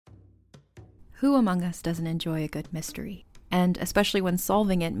Who among us doesn't enjoy a good mystery? And especially when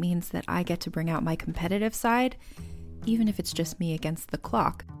solving it means that I get to bring out my competitive side, even if it's just me against the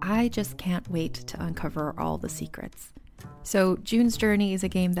clock. I just can't wait to uncover all the secrets. So June's Journey is a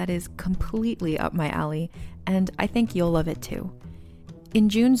game that is completely up my alley, and I think you'll love it too. In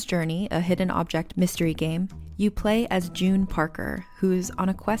June's Journey, a hidden object mystery game, you play as June Parker, who's on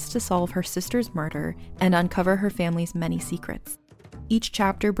a quest to solve her sister's murder and uncover her family's many secrets. Each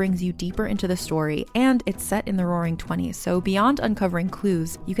chapter brings you deeper into the story, and it's set in the Roaring '20s, so beyond uncovering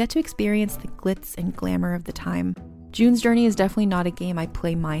clues, you get to experience the glitz and glamour of the time. June's Journey is definitely not a game I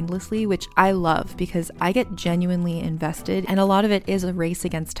play mindlessly, which I love because I get genuinely invested, and a lot of it is a race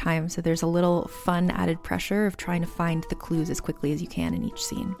against time, so there's a little fun added pressure of trying to find the clues as quickly as you can in each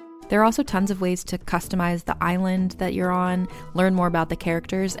scene. There are also tons of ways to customize the island that you're on, learn more about the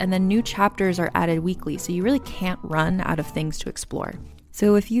characters, and then new chapters are added weekly, so you really can't run out of things to explore.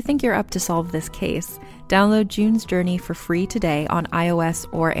 So if you think you're up to solve this case, download June's Journey for free today on iOS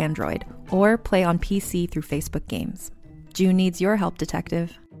or Android, or play on PC through Facebook Games. June needs your help,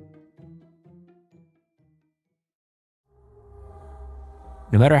 detective.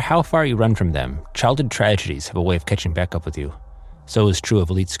 No matter how far you run from them, childhood tragedies have a way of catching back up with you. So is true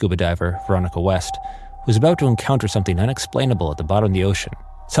of elite scuba diver Veronica West, who's about to encounter something unexplainable at the bottom of the ocean,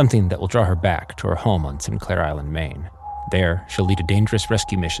 something that will draw her back to her home on Sinclair Island, Maine. There, she'll lead a dangerous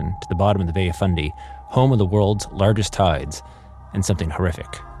rescue mission to the bottom of the Bay of Fundy, home of the world's largest tides, and something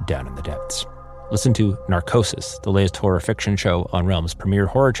horrific down in the depths. Listen to Narcosis, the latest horror fiction show on Realm's premier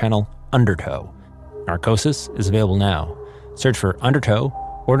horror channel, Undertow. Narcosis is available now. Search for Undertow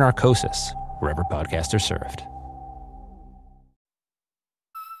or Narcosis wherever podcasts are served.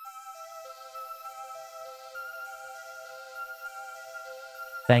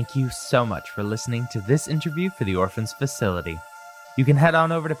 Thank you so much for listening to this interview for the Orphans Facility. You can head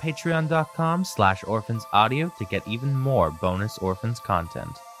on over to patreon.com/orphansaudio to get even more bonus Orphans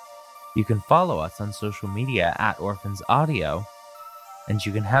content. You can follow us on social media at Orphans Audio, and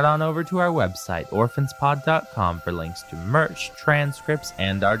you can head on over to our website, orphanspod.com, for links to merch, transcripts,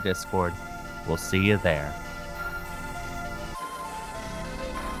 and our Discord. We'll see you there.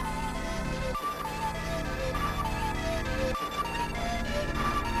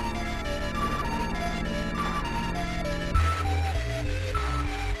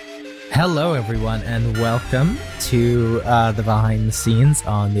 Hello, everyone, and welcome to the behind the scenes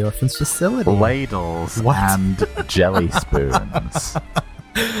on the Orphans Facility. Ladles and jelly spoons.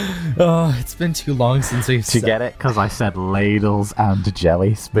 Oh, it's been too long since we've Do you get it? Because I said ladles and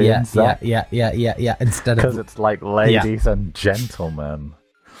jelly spoons. Yeah. Instead of... Because it's like ladies and gentlemen.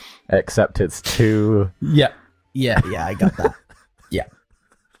 Except it's two... Yeah, I got that. Yeah.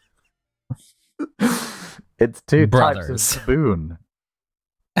 It's two brothers. types of spoon.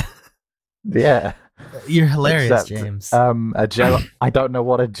 Yeah. You're hilarious, Except, James. I don't know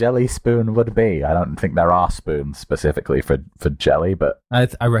what a jelly spoon would be. I don't think there are spoons specifically for jelly, but... I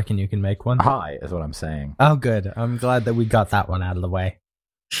reckon you can make one. Hi, is what I'm saying. Oh, good. I'm glad that we got that one out of the way.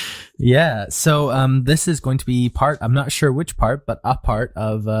 Yeah, so this is going to be part, I'm not sure which part, but a part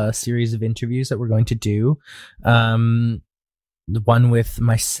of a series of interviews that we're going to do. The one with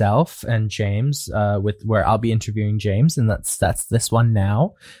myself and James, where I'll be interviewing James, and that's this one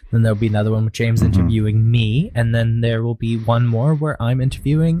now. Then there'll be another one with James interviewing me, and then there will be one more where I'm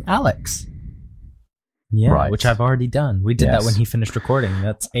interviewing Alex. Yeah, right. Which I've already done. We did that when he finished recording.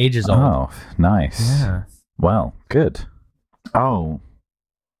 That's ages old. Oh, nice. Yeah. Well, good. Oh,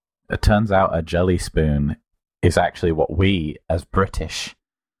 it turns out a jelly spoon is actually what we, as British,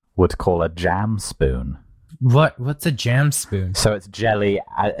 would call a jam spoon. What's a jam spoon? So it's jelly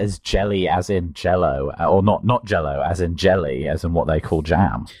as in jello, or not jello, as in jelly, as in what they call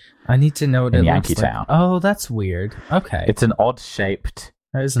jam. I need to know what in it Yankee looks like. Town. Oh, that's weird. Okay. It's an odd-shaped...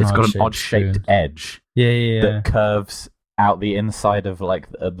 It's got an odd-shaped edge that curves out the inside of like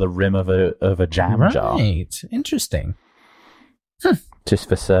the rim of a jam jar. Right. Interesting. Just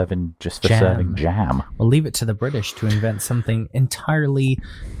for serving jam. We'll leave it to the British to invent something entirely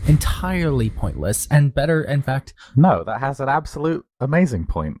pointless and better. In fact, no, that has an absolute amazing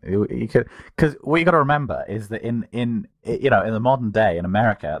point. You could, because what you got to remember is that in the modern day in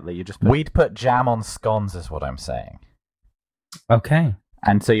America, we'd put jam on scones, is what I'm saying. Okay.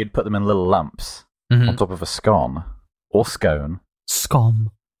 And so you'd put them in little lumps on top of a scone or scone. Scone.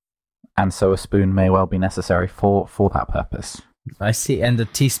 And so a spoon may well be necessary for that purpose. I see, and a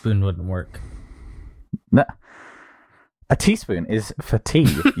teaspoon wouldn't work. No. A teaspoon is for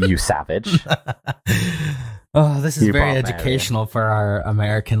tea, you savage. Oh, this is You very barbarian. educational for our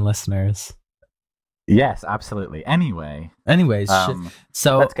American listeners. Yes, absolutely. Anyways,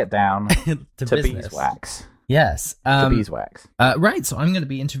 so let's get down to business. beeswax. Yes. To beeswax. Right, so I'm going to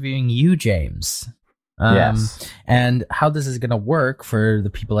be interviewing you, James. Yes. And how this is going to work for the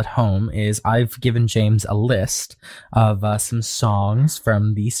people at home is I've given James a list of some songs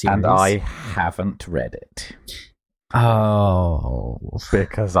from the series. And I haven't read it. Oh.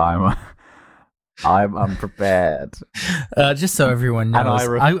 Because I'm unprepared. Just so everyone knows,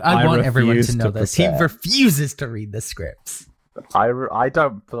 I want everyone to know this. He refuses to read the scripts. I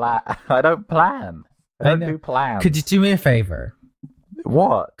don't plan. I don't do plans. Could you do me a favor?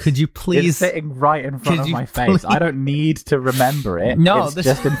 What? Could you please? It's sitting right in front of my face. I don't need to remember it. No, it's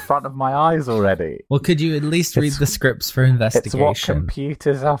just in front of my eyes already. Well, could you at least read the scripts for investigation? It's what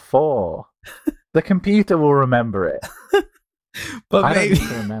computers are for. The computer will remember it. But I maybe don't need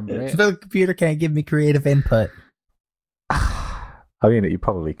to remember it. the computer can't give me creative input. I mean, you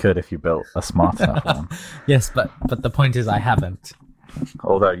probably could if you built a smart enough one. Yes, but the point is I haven't.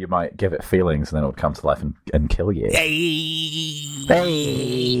 Although you might give it feelings and then it would come to life and kill you. Hey,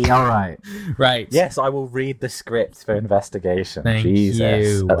 all right. Right. Yes, I will read the script for investigation. Thank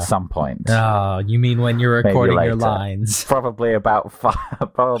Jesus, you. at some point. Oh, you mean when you're recording your lines? Probably about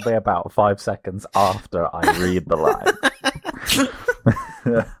 5 seconds after I read the line.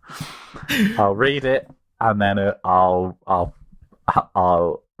 I'll read it and then I'll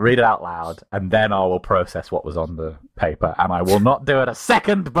read it out loud, and then I will process what was on the paper, and I will not do it a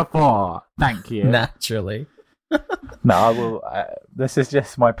second before. Thank you. Naturally. No, I will. This is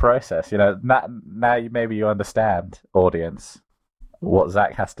just my process. Now maybe you understand, audience, what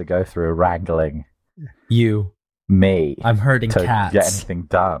Zach has to go through wrangling me. I'm herding to cats. Get anything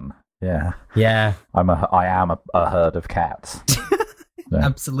done. Yeah. Yeah. I am a herd of cats. Yeah.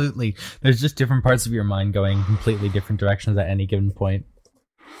 Absolutely. There's just different parts of your mind going completely different directions at any given point.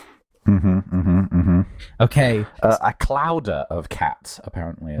 Okay. A clouder of cats,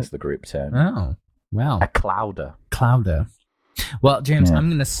 apparently, is the group term. Oh, wow. A clouder. Well, James, I'm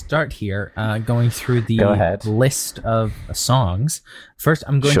going to start here, going through the list of songs. First,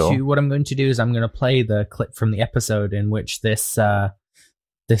 what I'm going to do is I'm going to play the clip from the episode in which this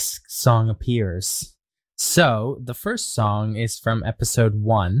song appears. So, the first song is from episode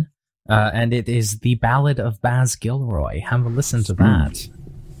 1, and it is The Ballad of Baz Gilroy. Have a listen to that.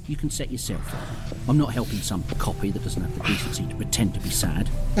 You can set yourself up. I'm not helping some copy that doesn't have the decency to pretend to be sad.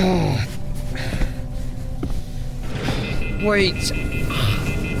 Wait.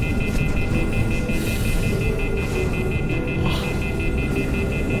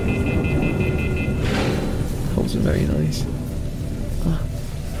 Wasn't very nice.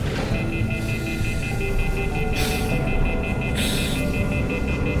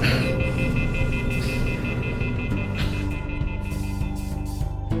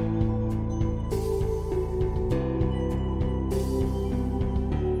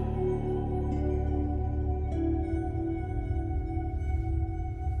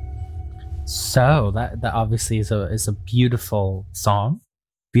 So that obviously is a beautiful song,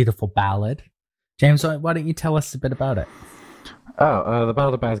 beautiful ballad. James, why don't you tell us a bit about it? The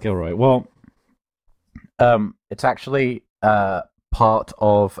Ballad of Baz Gilroy. Well, it's actually part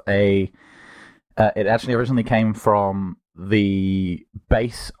of a. It actually originally came from the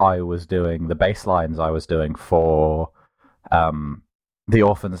bass lines I was doing for the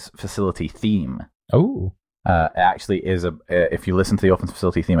Orphans Facility theme. Oh. It actually is if you listen to the Orphans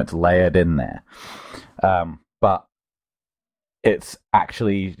Facility theme, it's layered in there. But it's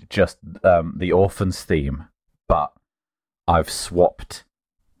actually just the Orphans theme, but I've swapped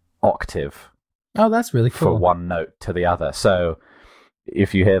octave. Oh, that's really cool. For one note to the other. So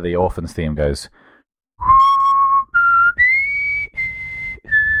if you hear the Orphans theme goes...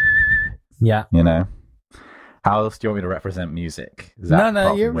 Yeah. How else do you want me to represent music?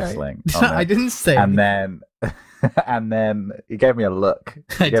 No, you're whistling? Right. I didn't say anything. And then he gave me a look.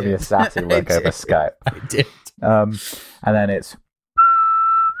 He gave me a sassy look over Skype. I did. And then it's...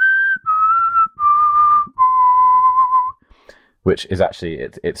 Which is actually...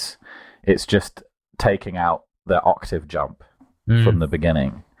 It's just taking out the octave jump from the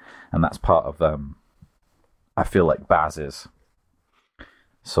beginning. And that's part of... I feel like Baz's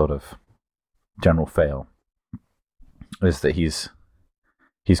sort of general fail. Is that he's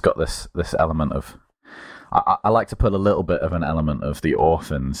got this element of... I like to put a little bit of an element of the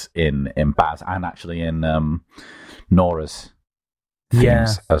Orphans in Baz and actually in Nora's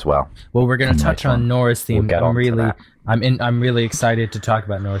themes as well. Well, we're going to touch on Nora's theme. I'm really excited to talk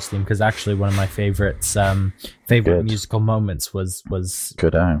about Nora's theme because actually one of my favorite musical moments was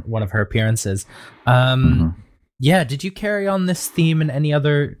one of her appearances. Yeah, did you carry on this theme in any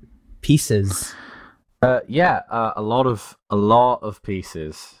other pieces? A lot of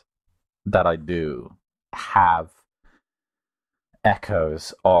pieces that I do have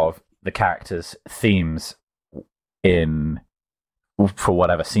echoes of the characters' themes for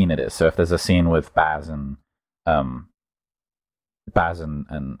whatever scene it is. So if there's a scene with Baz and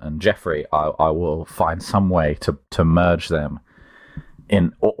Jeffrey, I will find some way to merge them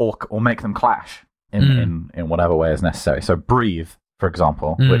in or make them clash in whatever way is necessary. So Breathe, for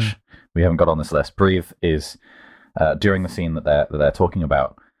example, which we haven't got on this list. Breathe is during the scene that they're talking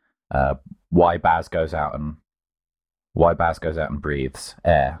about why Baz goes out and breathes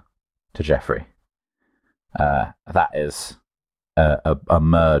air to Jeffrey. That is a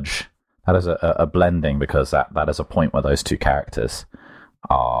merge. That is a blending, because that is a point where those two characters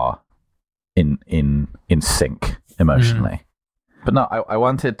are in sync emotionally. But no, I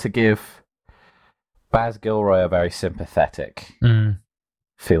wanted to give Baz Gilroy a very sympathetic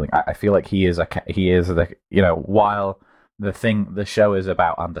feeling. I feel like he is the, while the show is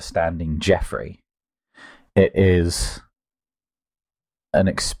about understanding Jeffrey, it is an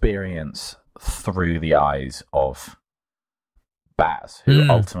experience through the eyes of Baz, who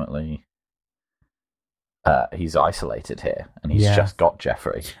ultimately he's isolated here, and he's just got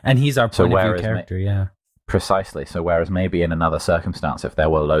Jeffrey, and he's our point of view character. Precisely. So whereas maybe in another circumstance, if there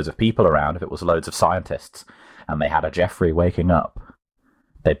were loads of people around, if it was loads of scientists, and they had a Jeffrey waking up,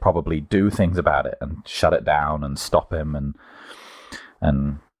 they'd probably do things about it and shut it down and stop him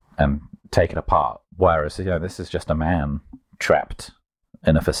and take it apart. Whereas this is just a man trapped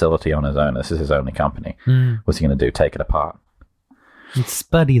in a facility on his own. This is his only company. What's he going to do? Take it apart? It's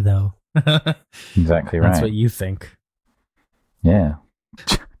Spuddy, though. Exactly right. That's what you think. Yeah.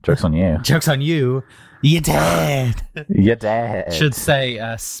 Joke's on you. Joke's on you. You're dead. You're dead. Should say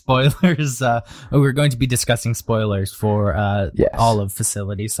spoilers. We're going to be discussing spoilers for all of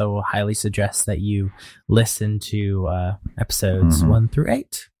Facility, so highly suggest that you listen to episodes 1 through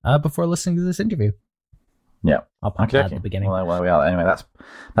 8 before listening to this interview. Yeah. I'll pop that at the beginning. Well, anyway,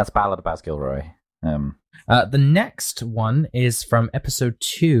 that's Ballad of Baz Gilroy. The next one is from episode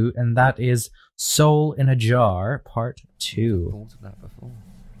 2, and that is Soul in a Jar, part 2.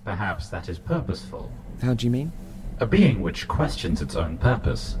 Perhaps that is purposeful. How do you mean? A being which questions its own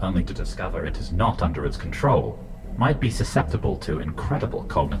purpose, only to discover it is not under its control, might be susceptible to incredible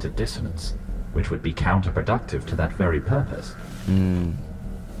cognitive dissonance, which would be counterproductive to that very purpose.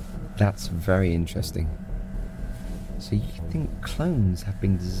 That's very interesting. So you think clones have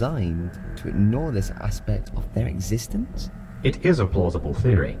been designed to ignore this aspect of their existence? It is a plausible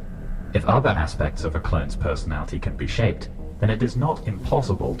theory. If other aspects of a clone's personality can be shaped, then it is not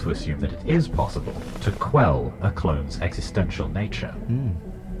impossible to assume that it is possible to quell a clone's existential nature.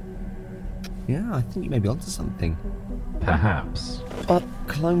 Yeah, I think you may be onto something. Perhaps. But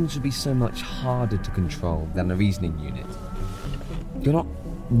clones would be so much harder to control than a reasoning unit. You're not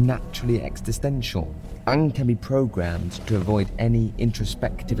naturally existential, and can be programmed to avoid any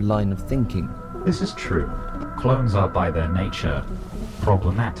introspective line of thinking. This is true. Clones are by their nature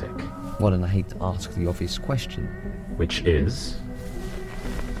problematic. Well, and I hate to ask the obvious question. Which is?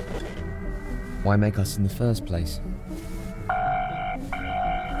 Why make us in the first place?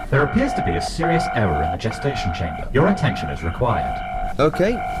 There appears to be a serious error in the gestation chamber. Your attention is required.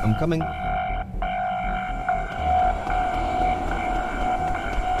 Okay, I'm coming.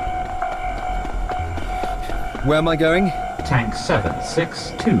 Where am I going? Tank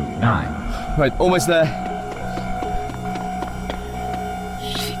 7629. Right, almost there.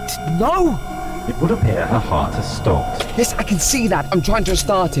 Shit, no! It would appear her heart has stopped. Yes, I can see that. I'm trying to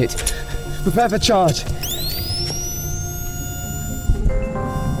restart it. Prepare for charge.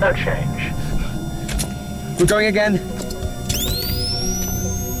 No change. We're going again.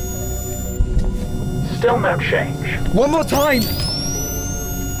 Still no change. One more time!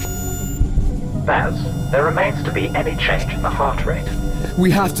 Baz, there remains to be any change in the heart rate.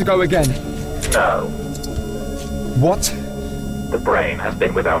 We have to go again. No. What? The brain has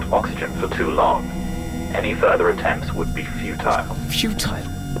been without oxygen for too long. Any further attempts would be futile. Futile?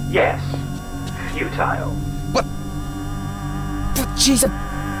 Yes, futile. But she's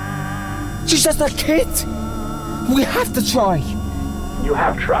just a kid. We have to try. You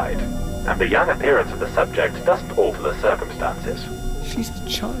have tried, and the young appearance of the subject doesn't alter the circumstances. She's a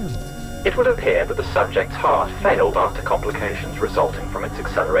child. It would appear that the subject's heart failed after complications resulting from its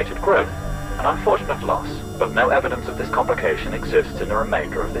accelerated growth. An unfortunate loss, but no evidence of this complication exists in the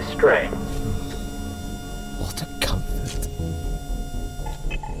remainder of this strain. What a comfort.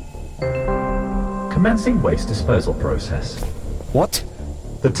 Commencing waste disposal process. What?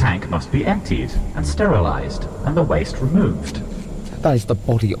 The tank must be emptied and sterilized, and the waste removed. That is the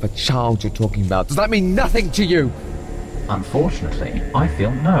body of a child you're talking about. Does that mean nothing to you? Unfortunately, I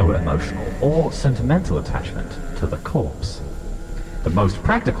feel no emotional or sentimental attachment to the corpse. The most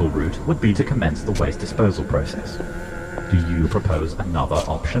practical route would be to commence the waste disposal process. Do you propose another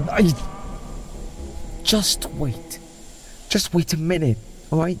option? Just wait. Just wait a minute,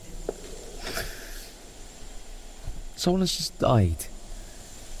 alright? Someone has just died.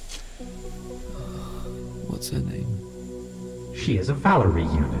 What's her name? She is a Valerie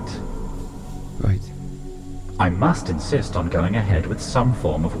unit. Right. I must insist on going ahead with some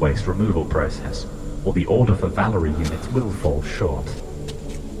form of waste removal process, or the order for Valerie units will fall short.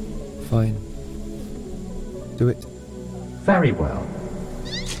 Fine. Do it. Very well.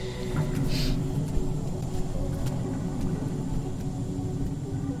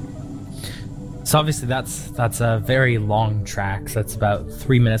 So obviously that's a very long track. So that's about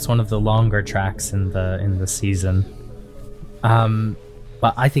 3 minutes, one of the longer tracks in the season.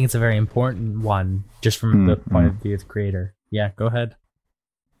 But I think it's a very important one, just from the point of view of the creator. Yeah, go ahead.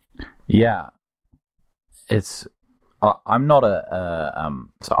 Yeah, it's. I'm not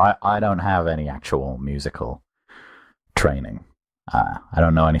so I don't have any actual musical training. I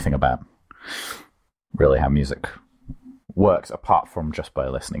don't know anything about really how music works apart from just by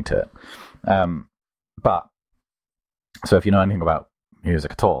listening to it. But so if you know anything about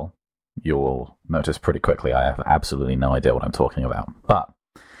music at all, you will notice pretty quickly I have absolutely no idea what I'm talking about. But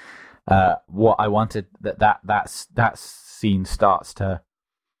what I wanted that scene starts to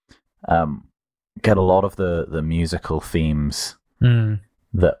get a lot of the musical themes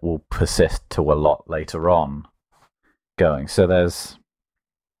that will persist to a lot later on going. So there's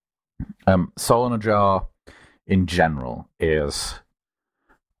Soul in a Jar in general is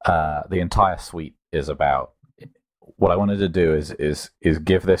the entire suite is about. What I wanted to do is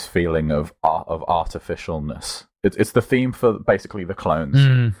give this feeling of artificialness. It's the theme for basically the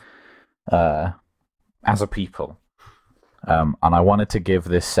clones as a people, and I wanted to give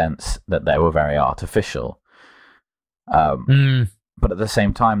this sense that they were very artificial, but at the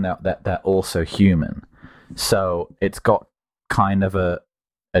same time that they're also human. So it's got kind of a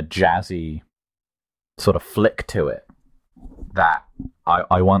jazzy sort of flick to it that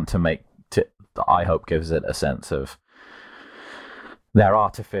I want to make. That I hope gives it a sense of they're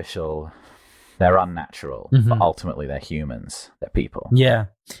artificial, they're unnatural, but ultimately they're humans, they're people. Yeah,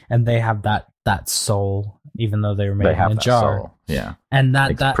 and they have that soul, even though they were made in a jar. Soul. Yeah, and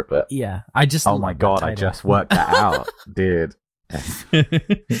yeah, I just oh my god, I just worked that out, dude.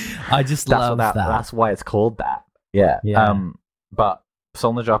 I just love that. That's why it's called that. Yeah. But Soul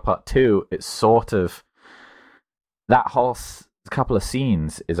in the Jar Part 2, it's sort of that whole couple of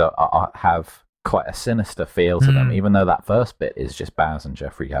scenes have quite a sinister feel to them, even though that first bit is just Baz and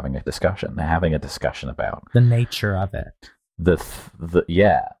Jeffrey having a discussion. They're having a discussion about the nature of it. That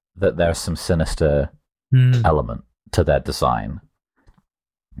there's some sinister element to their design.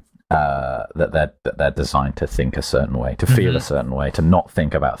 That they're designed to think a certain way, to feel a certain way, to not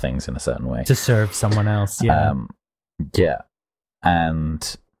think about things in a certain way, to serve someone else. Yeah,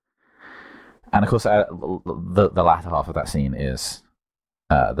 and of course, the latter half of that scene is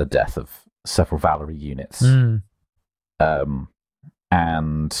the death of several Valerie units,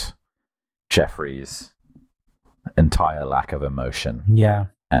 and Jeffrey's entire lack of emotion,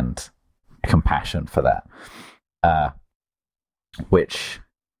 and compassion for that, which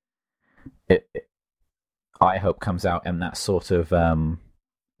I hope comes out in that sort of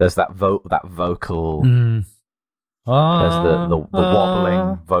there's that vocal. There's the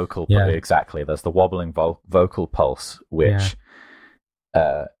wobbling vocal, exactly. There's the wobbling vocal pulse, which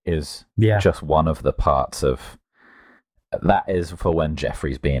is just one of the parts of that is for when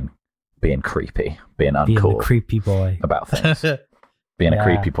Jeffrey's being creepy, being uncool, being the creepy boy about things, being a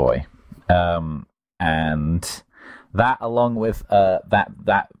creepy boy, and that along with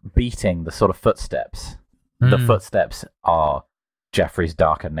that beating, the sort of footsteps, the footsteps are Jeffrey's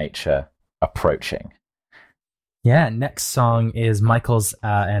darker nature approaching. Yeah, next song is Michael's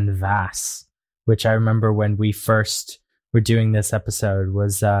and Vass, which I remember when we first were doing this episode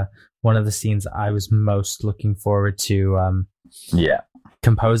was one of the scenes I was most looking forward to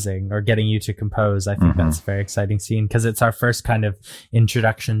composing or getting you to compose. I think that's a very exciting scene because it's our first kind of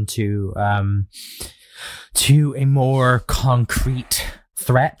introduction to a more concrete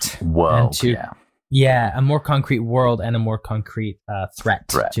threat. World, a more concrete world and a more concrete threat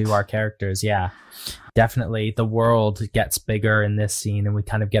to our characters. Yeah. Definitely, the world gets bigger in this scene, and we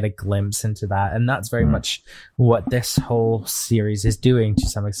kind of get a glimpse into that. And that's very much what this whole series is doing to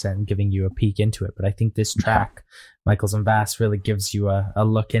some extent, giving you a peek into it. But I think this track, Michaels and Vass, really gives you a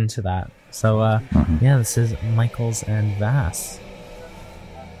look into that. So, this is Michaels and Vass.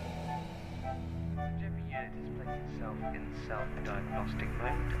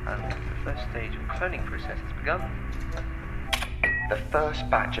 and the first stage of cloning process has begun. The first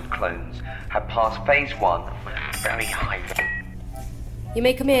batch of clones have passed phase 1 with a very high level. You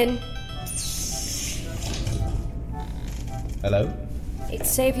may come in. Hello?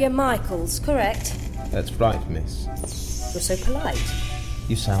 It's Xavier Michaels, correct? That's right, miss. You're so polite.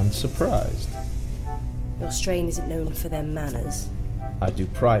 You sound surprised. Your strain isn't known for their manners. I do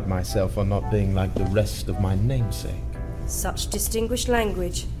pride myself on not being like the rest of my namesake. Such distinguished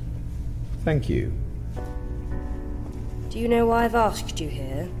language. Thank you. Do you know why I've asked you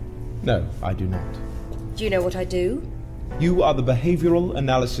here? No, I do not. Do you know what I do? You are the Behavioral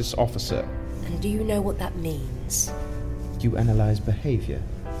Analysis Officer. And do you know what that means? You analyze behavior.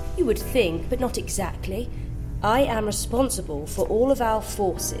 You would think, but not exactly. I am responsible for all of our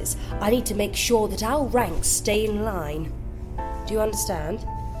forces. I need to make sure that our ranks stay in line. Do you understand?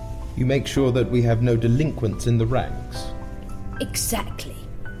 You make sure that we have no delinquents in the ranks. Exactly.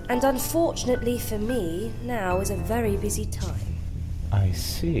 And unfortunately for me, now is a very busy time. I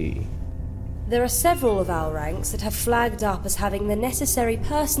see. There are several of our ranks that have flagged up as having the necessary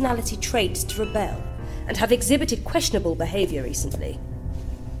personality traits to rebel, and have exhibited questionable behavior recently.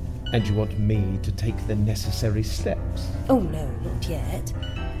 And you want me to take the necessary steps? Oh no, not yet.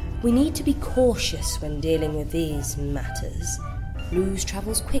 We need to be cautious when dealing with these matters. News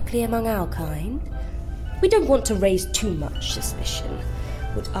travels quickly among our kind. We don't want to raise too much suspicion.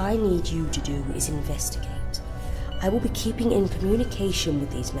 What I need you to do is investigate. I will be keeping in communication with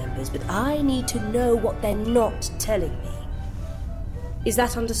these members, but I need to know what they're not telling me. Is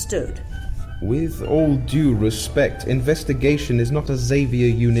that understood? With all due respect, investigation is not a Xavier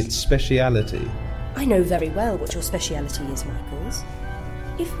unit speciality. I know very well what your speciality is, Michaels.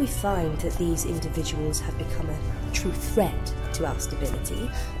 If we find that these individuals have become a true threat to our stability,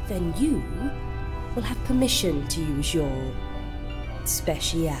 then you will have permission to use your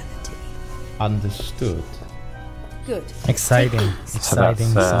speciality. Understood. Good. Exciting. Exciting.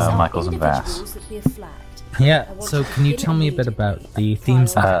 So that's Michaels and Vass. Yeah, so can you tell me a bit about the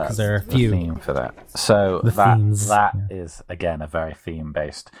themes of it? Because there are a few. The theme for that. So that is, again, a very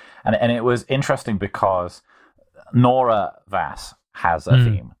theme-based. And it was interesting because Nora Vass has a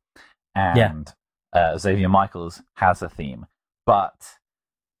theme. And Xavier Michaels has a theme. But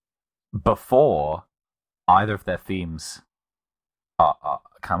before either of their themes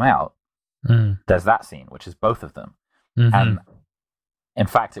come out, there's that scene, which is both of them. And in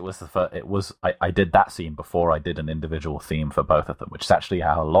fact, I did that scene before I did an individual theme for both of them, which is actually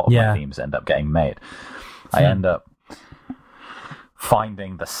how a lot of my themes end up getting made. I end up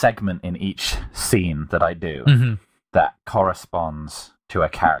finding the segment in each scene that I do that corresponds to a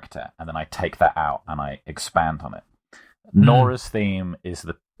character, and then I take that out and I expand on it. Nora's theme is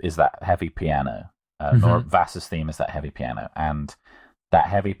that heavy piano. Nora Vass's theme is that heavy piano, and that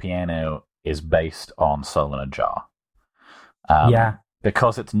heavy piano is based on Soul in a Jar.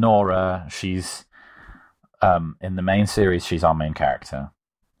 Because it's Nora, she's in the main series, she's our main character.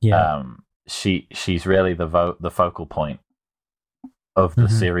 She's really the focal point of the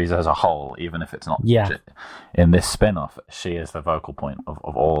series as a whole, even if it's not in this spin-off. She is the focal point of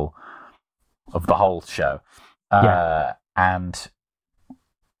all of the whole show. And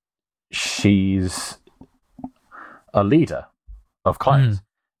she's a leader of clones.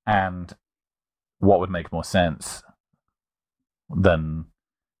 And what would make more sense than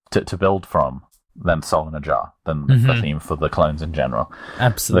to build from than Soul in a Jar, than the theme for the clones in general.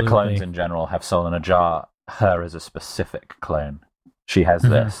 Absolutely. The clones in general have Soul in a Jar. Her is a specific clone. She has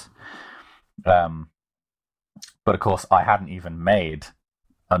this. But of course, I hadn't even made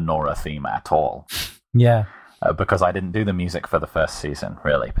a Nora theme at all. Because I didn't do the music for the first season,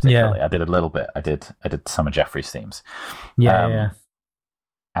 really, particularly. I did a little bit. I did some of Jeffrey's themes. And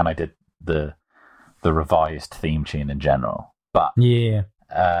I did the revised theme tune in general. But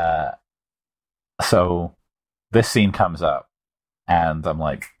so this scene comes up, and I'm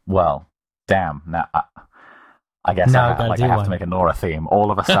like, well, damn, now I guess I have to make a Nora theme.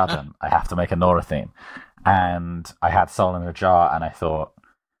 All of a sudden, I have to make a Nora theme. And I had Soul in a Jar, and I thought,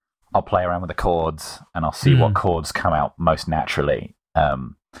 I'll play around with the chords, and I'll see what chords come out most naturally.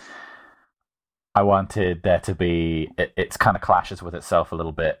 I wanted there to be... It kind of clashes with itself a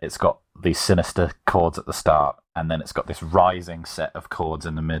little bit. It's got these sinister chords at the start, and then it's got this rising set of chords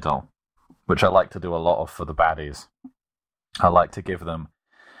in the middle, which I like to do a lot of for the baddies. I like to give them...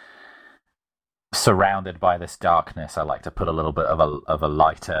 Surrounded by this darkness, I like to put a little bit of a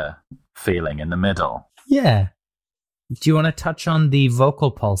lighter feeling in the middle. Yeah. Do you want to touch on the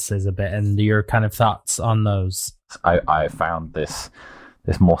vocal pulses a bit and your kind of thoughts on those? I found this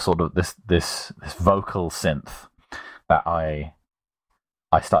more sort of this vocal synth that I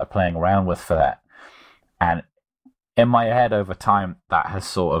I started playing around with for that. And in my head over time, that has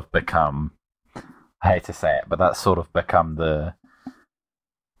sort of become, I hate to say it, but that's sort of become the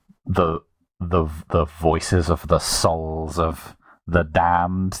voices of the souls of the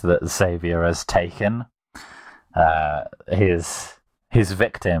damned that Xavier has taken. His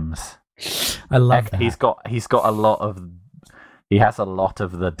victims. I love that. He has a lot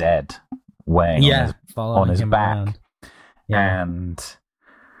of the dead weighing on his back. Yeah. And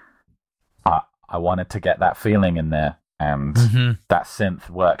I wanted to get that feeling in there, and that synth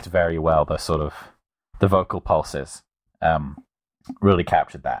worked very well. The vocal pulses really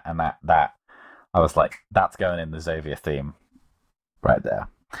captured that, and that I was like, that's going in the Xavier theme right there.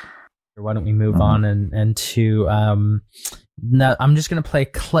 Why don't we move on and to now I'm just going to play a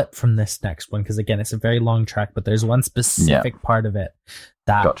clip from this next one, because again, it's a very long track, but there's one specific part of it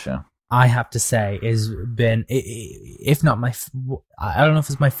that I have to say has been, if not my, I don't know if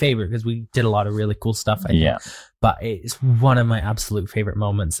it's my favorite, because we did a lot of really cool stuff, I think, but it's one of my absolute favorite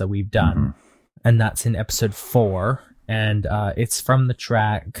moments that we've done, and that's in episode 4, and it's from the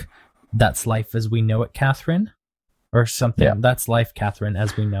track That's Life as We Know It, Catherine, or something. Yeah. That's Life, Catherine,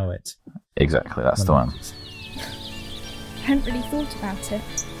 as We Know It. Exactly, that's the one. I hadn't really thought about it.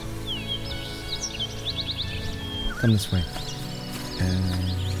 Come this way.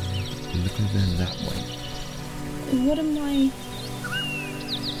 Look over that way. What am I...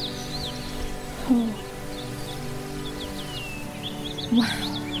 Oh. Wow.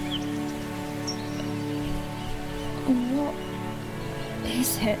 What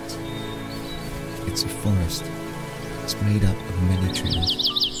is it? It's a forest. It's made up of many trees.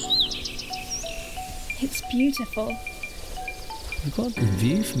 It's beautiful. We've got a good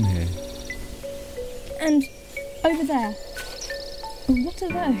view from here. And over there, what are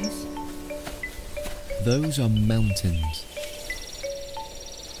those? Those are mountains.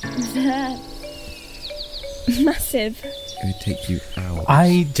 They're massive. It would take you hours.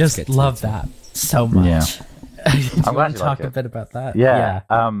 I just love that so much. Yeah. Do you I'm want glad to you talk like a it. bit about that? Yeah.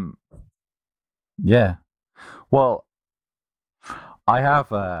 Yeah. Well, I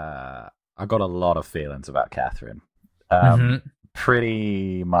got a lot of feelings about Catherine.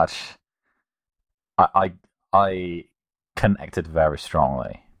 Pretty much, I connected very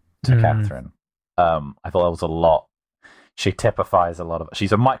strongly to Catherine. I thought there was a lot. She typifies a lot of.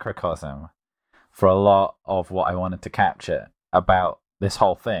 She's a microcosm for a lot of what I wanted to capture about this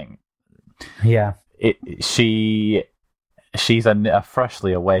whole thing. Yeah. She's a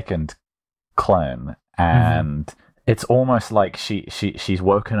freshly awakened clone, and it's almost like she's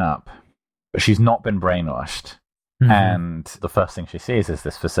woken up, but she's not been brainwashed. And the first thing she sees is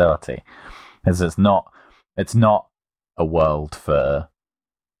this facility. It's not a world for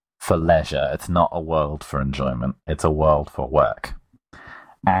leisure. It's not a world for enjoyment. It's a world for work.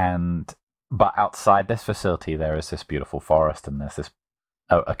 But outside this facility, there is this beautiful forest, and there's this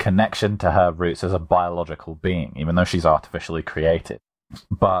a connection to her roots as a biological being, even though she's artificially created.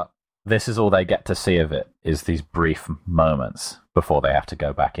 But this is all they get to see of it, is these brief moments before they have to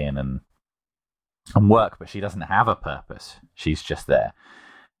go back in and work. But she doesn't have a purpose. She's just there.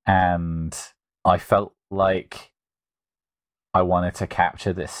 And I felt like I wanted to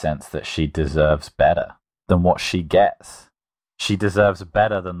capture this sense that she deserves better than what she gets. She deserves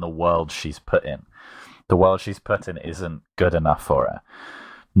better than the world she's put in. The world she's put in isn't good enough for her.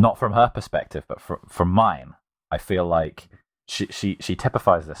 Not from her perspective, but from mine. I feel like she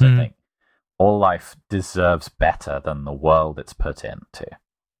typifies this, I think. All life deserves better than the world it's put into.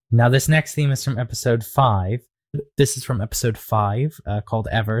 Now, this next theme is from episode 5. This is from episode 5, called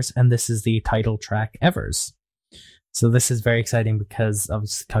Evers, and this is the title track, Evers. So this is very exciting because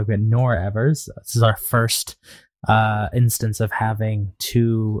obviously talking about Nora Evers, this is our first instance of having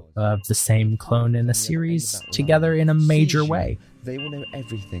two of the same clone in a series together in a major way. They will know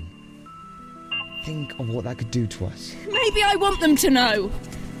everything. Think of what that could do to us. Maybe I want them to know.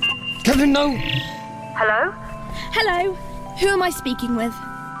 Kevin, no! Hello? Hello. Who am I speaking with?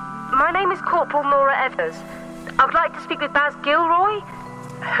 My name is Corporal Nora Evers. I would like to speak with Baz Gilroy.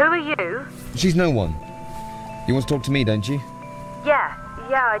 Who are you? She's no one. You want to talk to me, don't you? Yeah,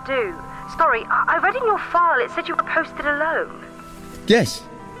 I do. Sorry, I read in your file it said you were posted alone. Yes,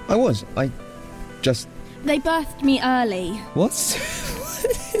 I was. I just... They birthed me early. What?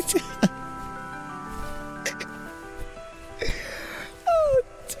 Oh,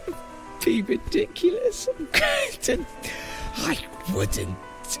 don't be ridiculous. I wouldn't.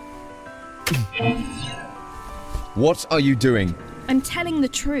 What are you doing? I'm telling the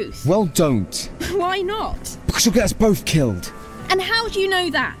truth. Well, don't. Why not? Because you'll get us both killed. And how do you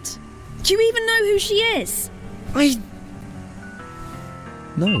know that? Do you even know who she is?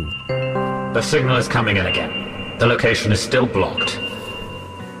 No. The signal is coming in again. The location is still blocked.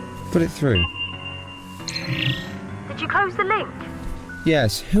 Put it through. Did you close the link?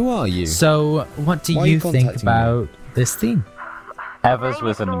 Yes, who are you? So, what do Why are you you think contacting about this theme? Evers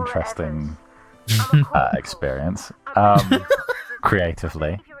was an interesting experience.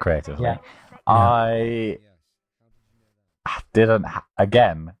 Creatively. Yeah. I didn't,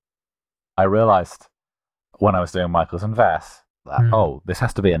 again, I realized when I was doing Michaels and Vess that, this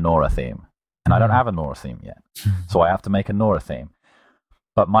has to be a Nora theme. And I don't have a Nora theme yet. So I have to make a Nora theme.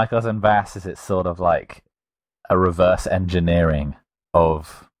 But Michaels and Vess is it's sort of like a reverse engineering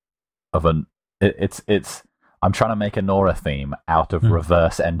of an it's I'm trying to make a Nora theme out of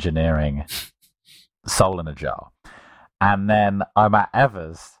reverse engineering Soul in a Jar. And then I'm at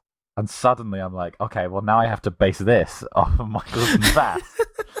Evers, and suddenly I'm like, okay, well now I have to base this off of Michaels and Vess.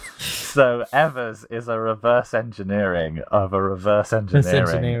 So Evers is a reverse engineering of a reverse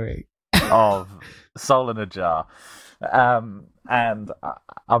engineering of Soul in a Jar. And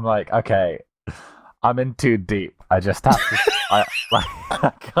I'm like, okay, I'm in too deep. I just have to.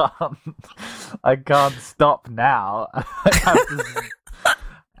 I can't stop now.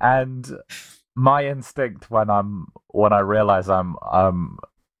 And my instinct when I realize I'm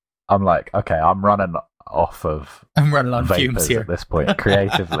like, okay, I'm running on fumes here at this point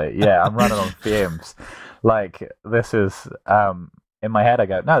creatively. Yeah, I'm running on fumes. Like this is in my head. I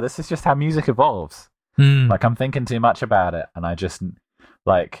go, no, this is just how music evolves. Like I'm thinking too much about it, and I just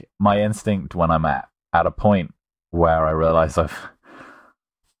like my instinct when I'm at a point where I realize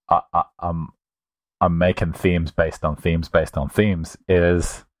I'm making themes based on themes based on themes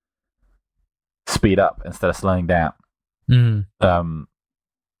is speed up instead of slowing down.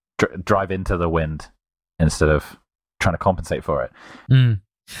 Drive into the wind instead of trying to compensate for it.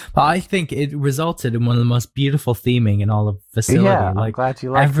 But I think it resulted in one of the most beautiful theming in all of Facility. Yeah, I'm glad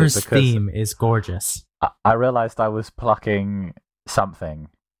you liked Ever's it because theme is gorgeous. I realized I was plucking something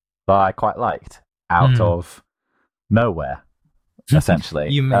that I quite liked out of nowhere, essentially.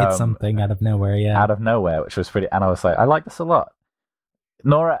 You made something out of nowhere, yeah. Out of nowhere, which was pretty... And I was like, I like this a lot.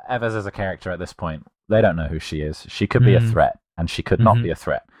 Nora Evers is a character at this point. They don't know who she is. She could be a threat, and she could not be a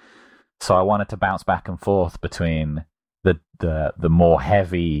threat. So I wanted to bounce back and forth between the more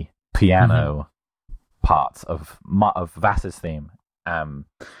heavy piano parts of Vass's theme,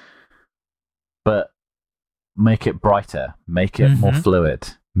 but make it brighter, make it more fluid,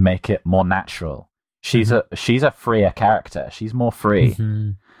 make it more natural. She's a freer character. She's more free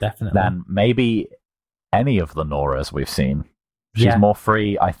definitely than maybe any of the Noras we've seen. She's more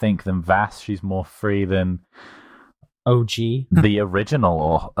free, I think, than Vass. She's more free than OG, the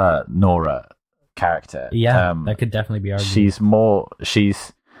original Nora character. Yeah, that could definitely be argued.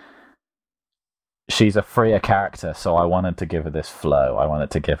 She's a freer character, so I wanted to give her this flow. I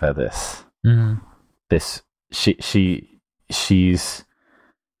wanted to give her this this she's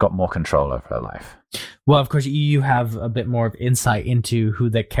got more control over her life. Well, of course, you have a bit more of insight into who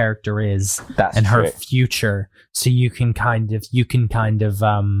the character is and her future, so you can kind of you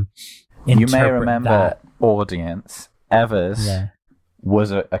may remember that. Audience Evers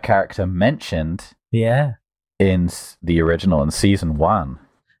was a character mentioned in the original in season 1.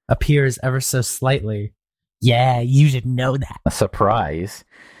 Appears ever so slightly. Yeah, you didn't know that. A surprise.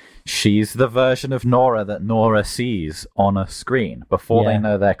 She's the version of Nora that Nora sees on a screen before they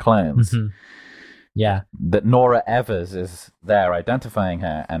know they're clones. Yeah. That Nora Evers is there identifying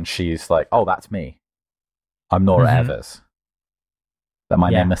her, and she's like, oh, that's me. I'm Nora Evers. That my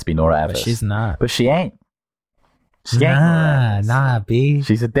name must be Nora Evers. But she's not. But she ain't. She ain't Nah, B.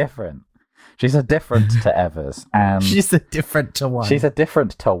 She's a different to Evers, and she's a different to one. She's a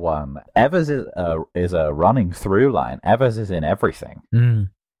different to one. Evers is a running through line. Evers is in everything.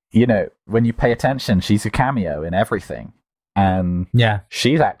 You know, when you pay attention, she's a cameo in everything, and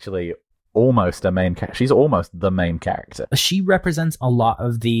she's actually almost a main. She's almost the main character. She represents a lot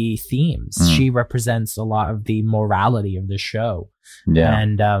of the themes. She represents a lot of the morality of the show. Yeah,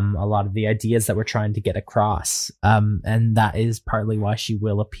 and a lot of the ideas that we're trying to get across. And that is partly why she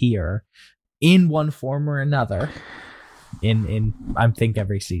will appear in one form or another in I think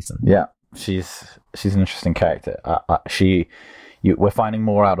every season. Yeah, she's an interesting character. We're finding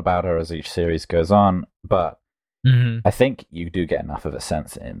more out about her as each series goes on, but I think you do get enough of a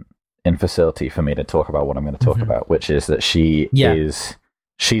sense in Facility for me to talk about what I'm going to talk about, which is that she's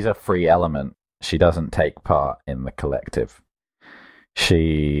a free element. She doesn't take part in the collective.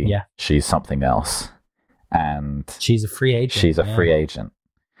 She's something else, and she's a free agent. She's a free agent,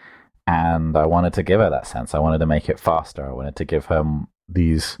 and I wanted to give her that sense. I wanted to make it faster. I wanted to give her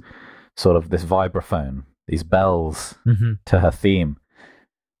these sort of this vibraphone, these bells to her theme,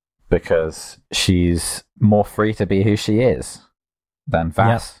 because she's more free to be who she is than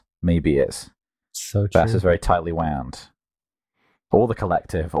Vass maybe is. So true. Vass is very tightly wound. All the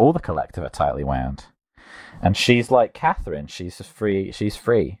collective are tightly wound. And she's like Catherine. She's free. She's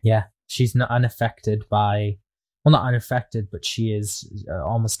free. Yeah, she's not unaffected by... Well, not unaffected, but she is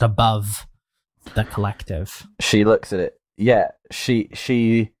almost above the collective. She looks at it. Yeah, she.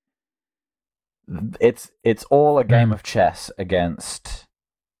 It's all a game of chess against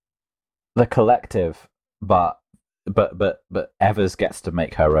the collective, but Evers gets to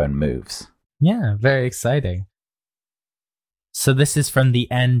make her own moves. Yeah, very exciting. So this is from the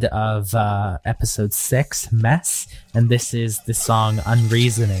end of episode 6, Mess, and this is the song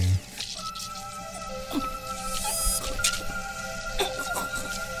Unreasoning.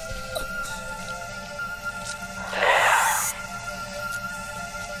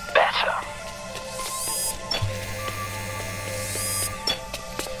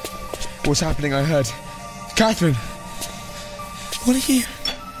 What's happening? I heard. Catherine! What are you?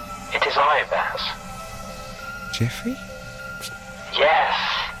 It is I, Baz. Jeffrey? Yes.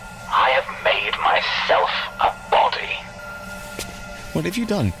 I have made myself a body. What have you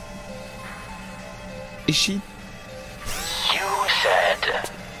done? Is she... You said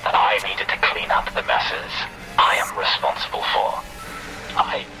that I needed to clean up the messes I am responsible for.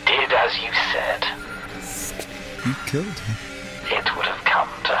 I did as you said. You killed her. It would have come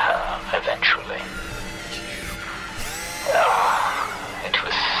to her eventually. Oh, it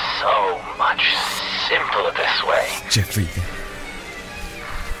was so much simpler this way. Jeffrey.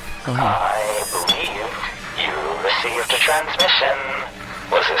 I believe you received a transmission.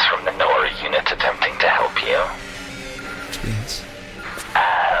 Was this from the Nora unit attempting to help you? Yes.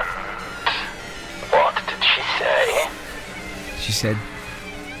 And what did she say? She said...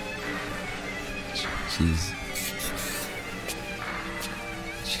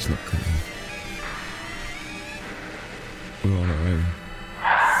 She's not coming. We're on our own.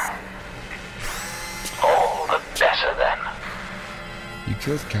 All the better then. You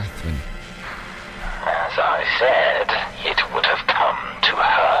killed Catherine. As I said, it would have come to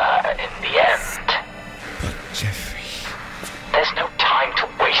her in the end. But Jeffrey... There's no time to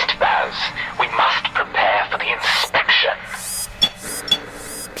waste, Baz. We must prepare for the inspection.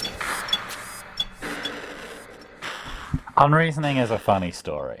 Unreasoning is a funny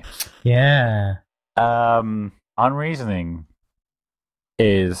story. Yeah. Unreasoning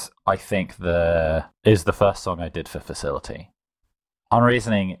is, I think, the first song I did for Facility.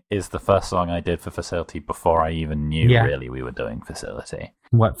 Unreasoning is the first song I did for Facility before I even knew really we were doing Facility.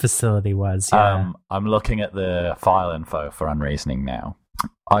 What Facility was, yeah. I'm looking at the file info for Unreasoning now.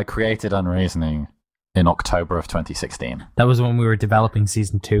 I created Unreasoning in October of 2016. That was when we were developing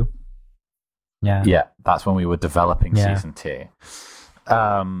Season 2. Yeah. Yeah, that's when we were developing Season 2.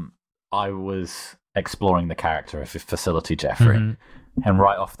 I was exploring the character of Facility Jeffrey. Mm-hmm. And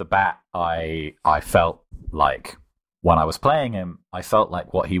right off the bat, I felt like, when I was playing him, I felt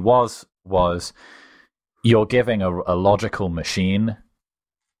like what he was you're giving a logical machine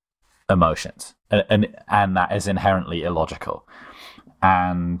emotions. And that is inherently illogical.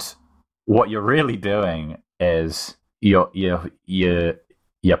 And what you're really doing is you're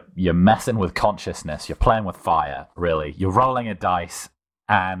messing with consciousness. You're playing with fire, really. You're rolling a dice,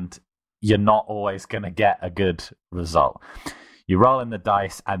 and you're not always going to get a good result. You roll in the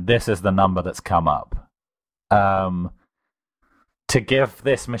dice, and this is the number that's come up. To give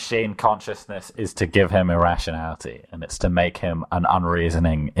this machine consciousness is to give him irrationality, and it's to make him an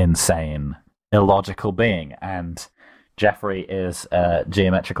unreasoning, insane, illogical being. And Jeffrey is a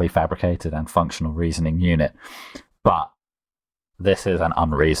geometrically fabricated and functional reasoning unit. But this is an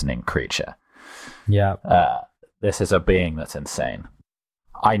unreasoning creature. Yeah. This is a being that's insane.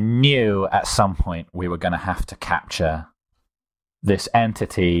 I knew at some point we were going to have to capture this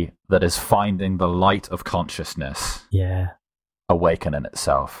entity that is finding the light of consciousness awaken in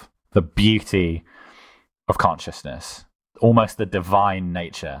itself. The beauty of consciousness. Almost the divine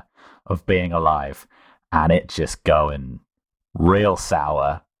nature of being alive. And it just going real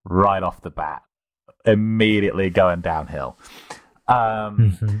sour right off the bat. Immediately going downhill.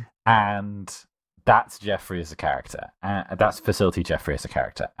 And that's Jeffrey as a character. That's Facility Jeffrey as a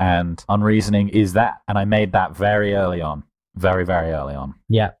character. And Unreasoning is that. And I made that very early on. Very, very early on.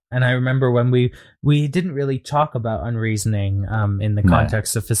 Yeah. And I remember when we didn't really talk about Unreasoning in the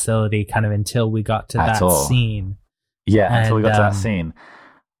context of Facility kind of until we got to that scene. Yeah, until we got to that scene.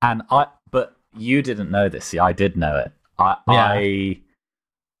 And but you didn't know this. See, I did know it. I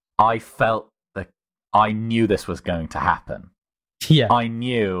felt that I knew this was going to happen. Yeah. I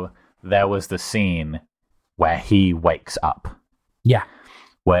knew there was the scene where he wakes up. Yeah.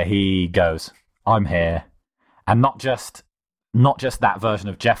 where he goes, "I'm here," and not just that version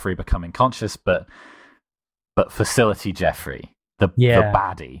of Jeffrey becoming conscious, but Facility Jeffrey, the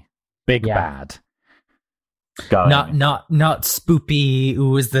baddie, big bad. Going, not Spoopy.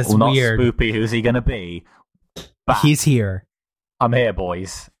 Who is this weird? Not Spoopy. Who's he gonna be? He's here. I'm here,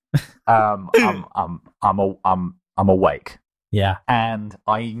 boys. I'm awake. Yeah. And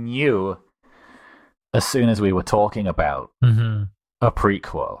I knew as soon as we were talking about a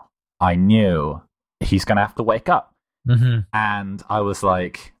prequel, I knew he's gonna have to wake up. And I was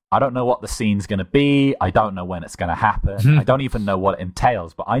like, I don't know what the scene's gonna be. I don't know when it's gonna happen. I don't even know what it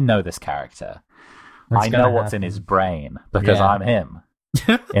entails, but I know this character. I know what's in his brain because I'm him,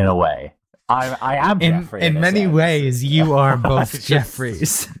 in a way. I am Jeffrey. In many ways, you are both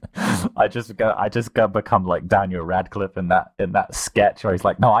Jeffreys. I just become like Daniel Radcliffe in that sketch where he's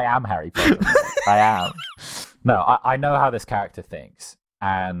like, "No, I am Harry Potter. I am." No, I know how this character thinks,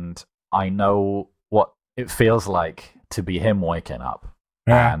 and I know what it feels like to be him waking up,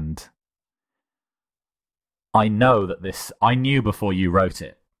 and I know that I knew before you wrote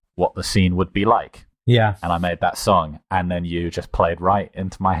it what the scene would be like. Yeah. And I made that song, and then you just played right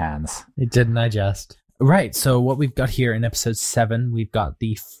into my hands. It didn't I just? Right, so what we've got here in episode 7, we've got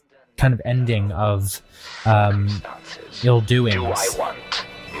the kind of ending of Ill Doings. Do I want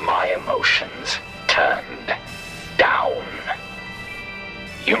my emotions turned down?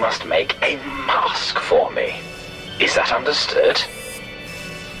 You must make a mask for me. Is that understood?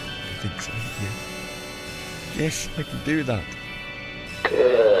 I think so, yeah. Yes, I can do that.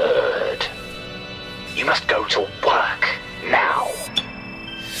 Good. You must go to work now.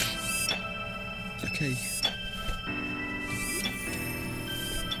 Okay.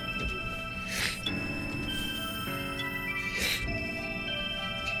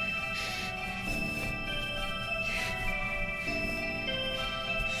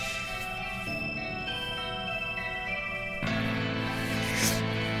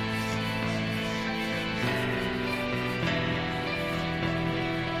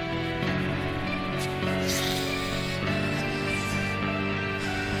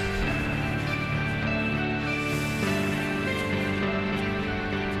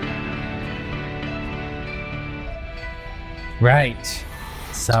 Right.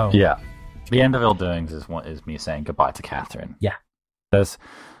 So yeah, the end of Ill Doings is me saying goodbye to Catherine. Yeah. There's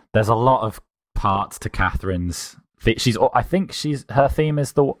a lot of parts to Catherine's. I think her theme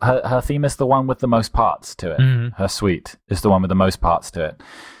is her theme is the one with the most parts to it. Her suite is the one with the most parts to it.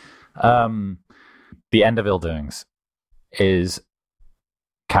 The end of Ill Doings is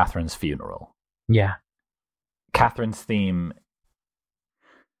Catherine's funeral. Yeah. Catherine's theme.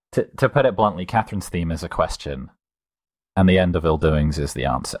 To put it bluntly, Catherine's theme is a question. And the end of Ill Doings is the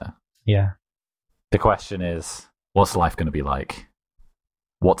answer. Yeah. The question is, what's life going to be like?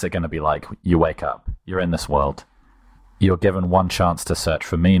 What's it going to be like? You wake up, you're in this world, you're given one chance to search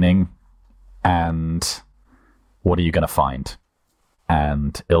for meaning, and what are you going to find?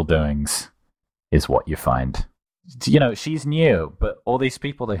 And Ill Doings is what you find. You know, she's new, but all these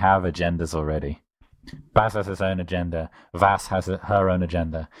people, they have agendas already. Baz has his own agenda, Vass has her own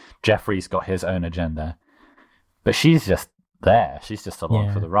agenda, Jeffrey's got his own agenda. But she's just there. She's just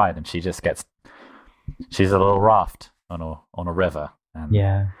along for the ride, and she's a little raft on a river.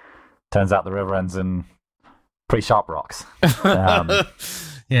 And turns out the river ends in pretty sharp rocks.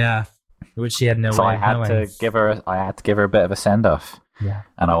 Yeah, which she had no way. So I had to give her a bit of a send off. Yeah,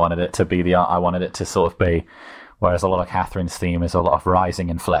 and I wanted it to be I wanted it to sort of be, whereas a lot of Catherine's theme is a lot of rising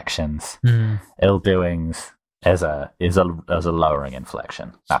inflections. Ill Doings is a lowering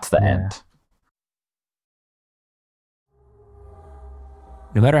inflection. That's the end.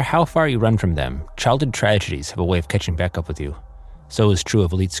 No matter how far you run from them, childhood tragedies have a way of catching back up with you. So is true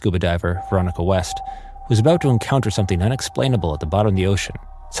of elite scuba diver Veronica West, who's about to encounter something unexplainable at the bottom of the ocean,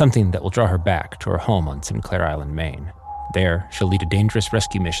 something that will draw her back to her home on Sinclair Island, Maine. There, she'll lead a dangerous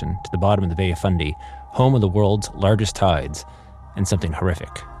rescue mission to the bottom of the Bay of Fundy, home of the world's largest tides, and something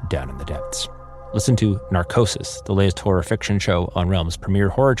horrific down in the depths. Listen to Narcosis, the latest horror fiction show on Realm's premier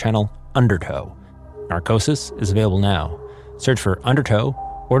horror channel, Undertow. Narcosis is available now. Search for Undertow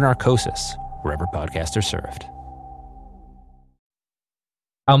or Narcosis wherever podcasts are served.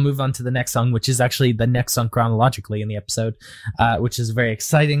 I'll move on to the next song, which is actually the next song chronologically in the episode, which is a very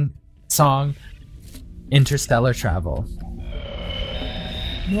exciting song, Interstellar Travel.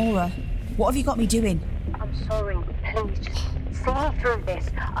 Nora, what have you got me doing? I'm sorry, please just see me through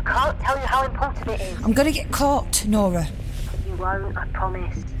this. I can't tell you how important it is. I'm gonna get caught, Nora. You won't, I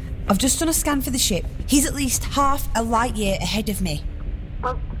promise. I've just done a scan for the ship. He's at least half a light year ahead of me.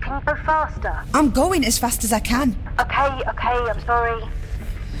 Well, can you go faster? I'm going as fast as I can. Okay, I'm sorry.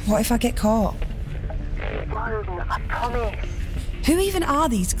 What if I get caught? It won't, I promise. Who even are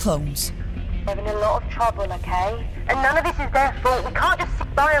these clones? They're in a lot of trouble, okay? And none of this is their fault. We can't just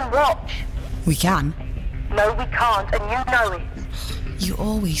sit by and watch. We can. No, we can't, and you know it. You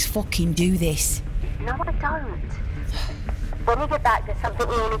always fucking do this. No, I don't. When we get back, there's something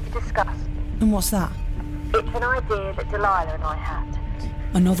we all need to discuss. And what's that? It's an idea that Delilah and I had.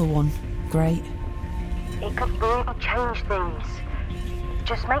 Another one. Great. It could really change things.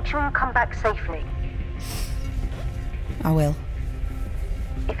 Just make sure you come back safely. I will.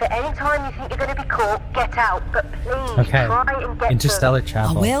 If at any time you think you're going to be caught, get out. But please, Okay. try and get Interstellar through.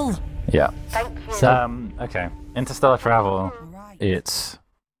 travel. I will. Yeah. Thank you. Okay. Interstellar travel. It's.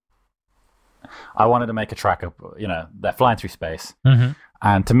 I wanted to make a track of, they're flying through space,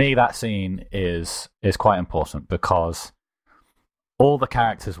 and to me that scene is quite important because all the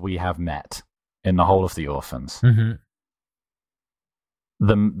characters we have met in the whole of the Orphans,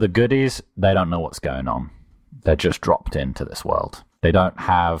 the goodies, they don't know what's going on. They're just dropped into this world. They don't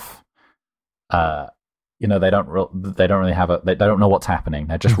have, they don't really have they don't know what's happening.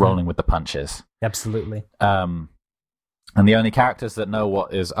 They're just rolling with the punches. Absolutely. And the only characters that know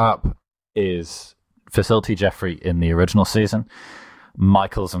what is up is Facility Jeffrey in the original season,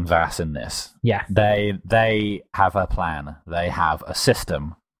 Michaels and Vass in this. Yeah. They have a plan. They have a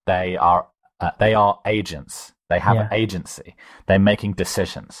system. They are agents. They have an agency. They're making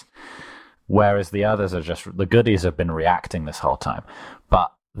decisions. Whereas the others are just, the goodies have been reacting this whole time.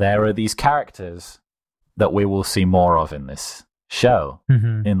 But there are these characters that we will see more of in this show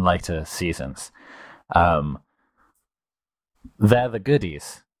in later seasons. They're the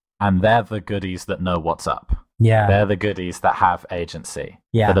goodies, and they're the goodies that know what's up. Yeah. They're the goodies that have agency,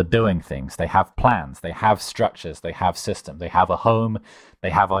 that are doing things. They have plans, they have structures, they have systems, they have a home,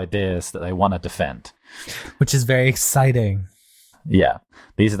 they have ideas that they want to defend. Which is very exciting. Yeah,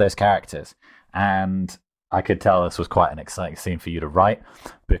 these are those characters. And I could tell this was quite an exciting scene for you to write,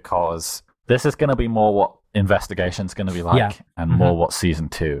 because this is going to be more what Investigation's going to be like, and more what season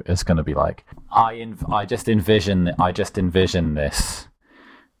 2 is going to be like. I just envision this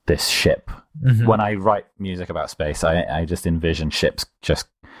ship. When I write music about space, I just envision ships just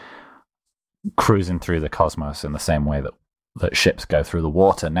cruising through the cosmos in the same way that ships go through the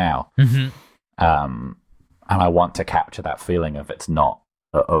water now. And I want to capture that feeling of it's not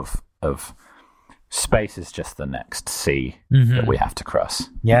of space is just the next sea that we have to cross.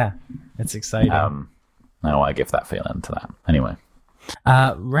 Yeah, it's exciting. I want to give that feeling to that. Anyway.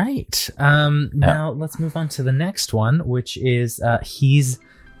 Right. Now let's move on to the next one, which is He's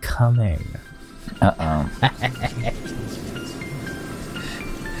Coming.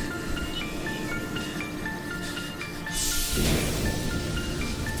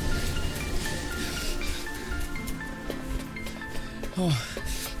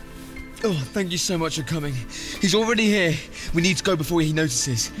 Oh, thank you so much for coming. He's already here. We need to go before he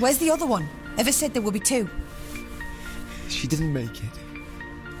notices. Where's the other one? Ever said there will be 2? She didn't make it.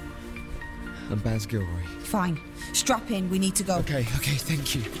 I'm Baz Gilroy. Fine. Strap in, we need to go. Okay,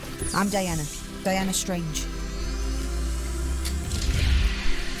 thank you. I'm Diana Strange.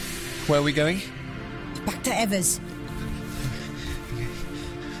 Where are we going? Back to Evers.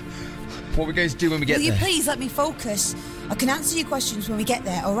 What are we going to do when we get Will there? you please let me focus? I can answer your questions when we get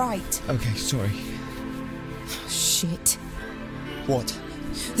there, alright? Okay, sorry. Shit. What?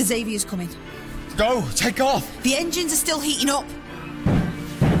 The Xavier's coming. Go! Take off! The engines are still heating up.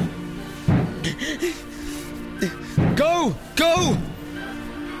 Go! Go!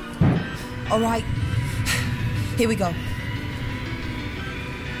 Alright. Here we go.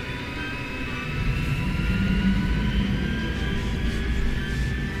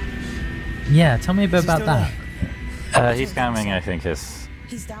 Yeah, tell me a bit about that. He's Coming, I think, is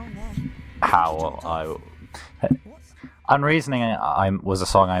He's down there. how Unreasoning was a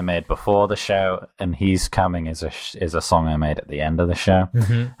song I made before the show, and He's Coming is a song I made at the end of the show,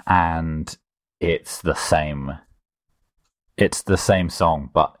 and it's the same song,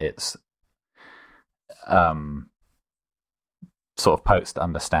 but it's sort of post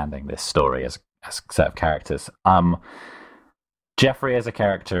understanding this story as a set of characters. Jeffrey as a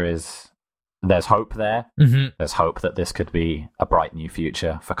character there's hope there. There's hope that this could be a bright new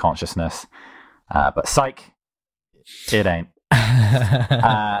future for consciousness, but psych, it ain't.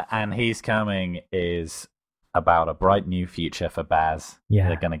 And He's Coming is about a bright new future for Baz. Yeah.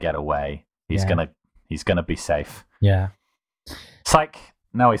 They're gonna get away. He's gonna be safe. Yeah. Psych,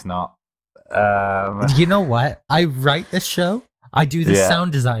 no, he's not. You know what? I write this show. I do the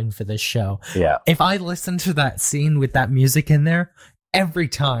sound design for this show. Yeah. If I listen to that scene with that music in there, every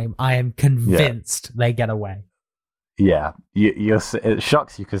time I am convinced they get away. Yeah, it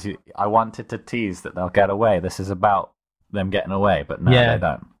shocks you because I wanted to tease that they'll get away. This is about them getting away, but no, they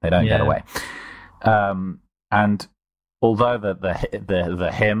don't. They don't get away. And although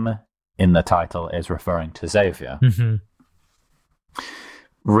the hymn in the title is referring to Xavier,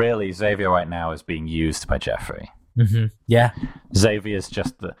 really Xavier right now is being used by Jeffrey. Yeah, Xavier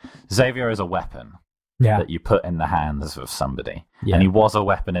is a weapon that you put in the hands of somebody, and he was a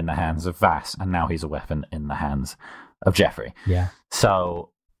weapon in the hands of Vass, and now he's a weapon in the hands of Jeffrey. Yeah.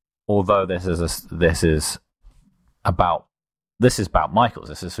 So, although this is about Michaels,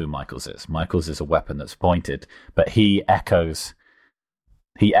 this is who Michaels is. Michaels is a weapon that's pointed, but he echoes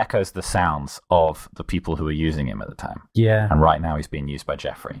the sounds of the people who were using him at the time. Yeah. And right now he's being used by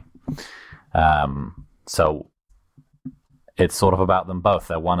Jeffrey. So it's sort of about them both.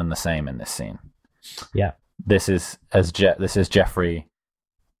 They're one and the same in this scene. Yeah. This is Jeffrey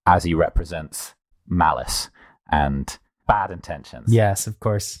as he represents malice and bad intentions. Yes, of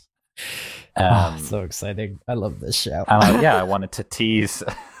course. So exciting. I love this show. I wanted to tease.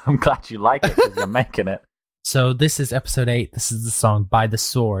 I'm glad you like it because you're making it. So this is episode 8. This is the song By the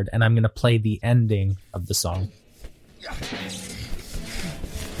Sword, and I'm going to play the ending of the song. You're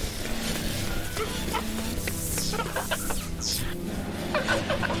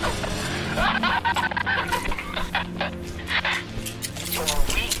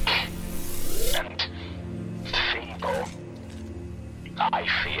weak and feeble. I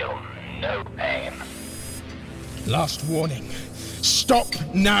feel no pain. Last warning. Stop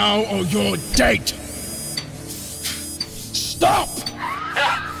now or you're dead. Stop!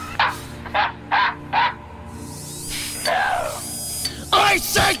 No. I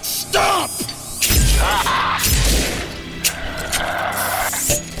said stop!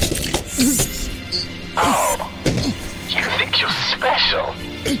 Oh, you think you're special?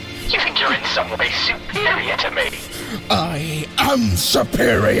 You think you're in some way superior to me? I am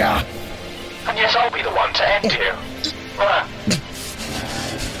superior! And yes, I'll be the one to end you.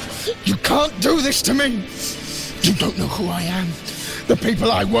 You can't do this to me! You don't know who I am. The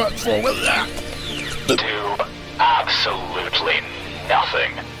people I work for will do absolutely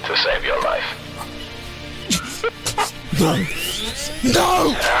nothing to save your life. No!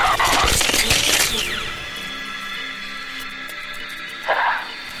 No!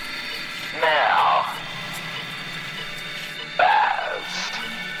 Now, Baz.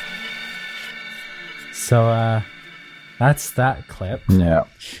 So, that's that clip. Yeah.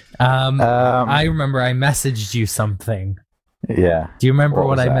 I remember I messaged you something. Yeah. Do you remember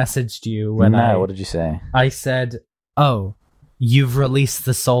what I that? messaged you What did you say? I said, "Oh, you've released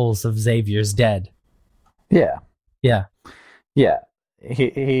the souls of Xavier's dead." Yeah. Yeah. Yeah.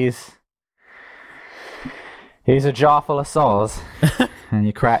 He's a jar full of souls, and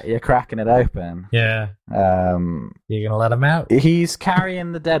you're cracking it open. Yeah. You're gonna let him out. He's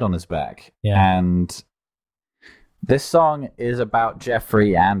carrying the dead on his back. Yeah. And this song is about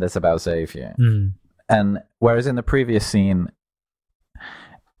Jeffrey and it's about Xavier. And whereas in the previous scene,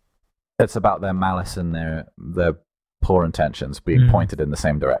 it's about their malice and their poor intentions being pointed in the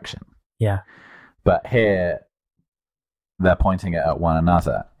same direction. Yeah. But here, they're pointing it at one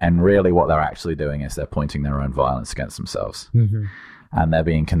another. And really what they're actually doing is they're pointing their own violence against themselves. And they're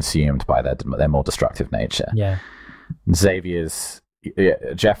being consumed by their more destructive nature. Yeah.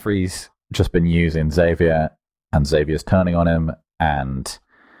 Jeffrey's just been using Xavier, and Xavier's turning on him, and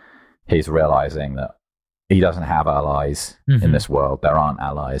he's realizing that he doesn't have allies in this world. There aren't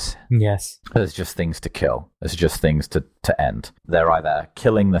allies. Yes. There's just things to kill. There's just things to end. They're either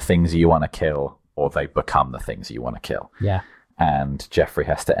killing the things you want to kill, or they become the things you want to kill. Yeah. And Jeffrey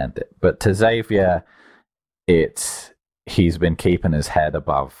has to end it. But to Xavier, he's been keeping his head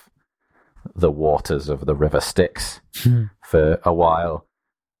above the waters of the river Styx for a while,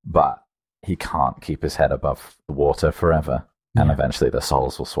 but he can't keep his head above the water forever. And eventually the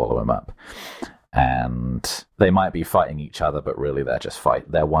souls will swallow him up. And they might be fighting each other, but really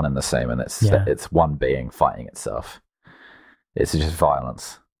they're one and the same, and it's one being fighting itself. It's just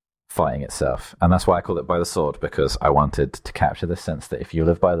violence fighting itself. And that's why I call it By the Sword, because I wanted to capture the sense that if you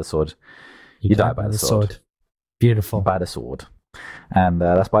live by the sword, you die by the sword. Beautiful. By the sword. And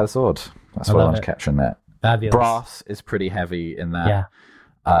that's By the Sword. That's what I was capturing there. Fabulous. Brass is pretty heavy in that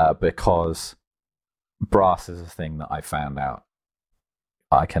because brass is a thing that I found out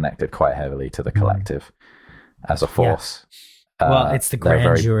I connected quite heavily to the collective as a force. Well, it's the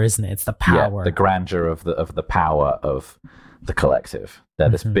grandeur, isn't it? It's the power. Yeah, the grandeur of the power of the collective. They're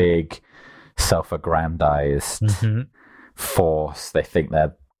this big, self-aggrandized force. They think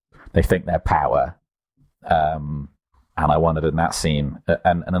they're power. And I wanted in that scene,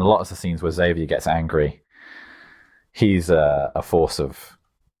 and in a lot of the scenes where Xavier gets angry, he's a force of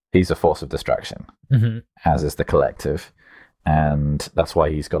distraction, as is the collective, and that's why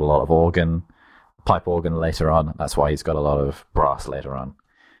he's got a lot of pipe organ later on. That's why he's got a lot of brass later on,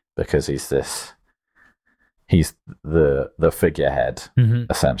 because he's the figurehead,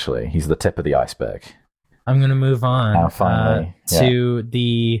 essentially. He's the tip of the iceberg. I'm going to move on finally, to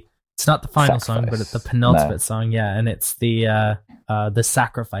the... It's not the final song, but it's the penultimate song, and it's the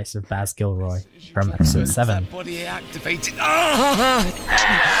Sacrifice of Baz Gilroy from episode 7. Body activated.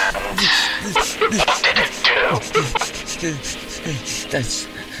 That's...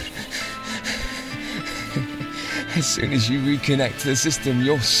 As soon as you reconnect to the system,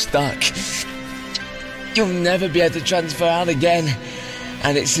 you're stuck. You'll never be able to transfer out again,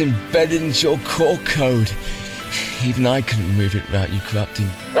 and it's embedded into your core code. Even I couldn't remove it without you corrupting.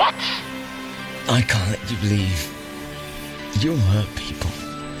 What? I can't let you leave. You'll hurt people.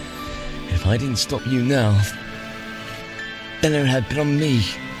 If I didn't stop you now, then it had been on me.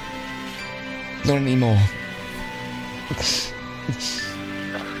 Not anymore.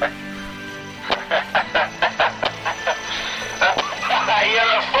 You're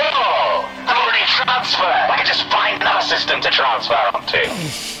a fool! I've already transferred. I can just find another system to transfer onto.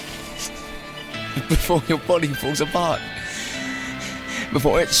 Before your body falls apart.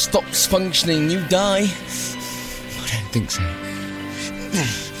 Before it stops functioning, you die. I don't think so.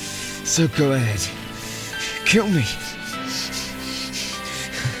 So go ahead. Kill me.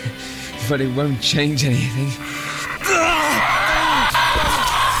 But it won't change anything.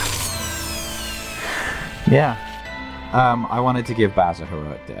 Yeah. I wanted to give Baz a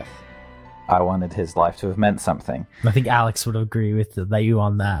heroic death. I wanted his life to have meant something. I think Alex would agree with you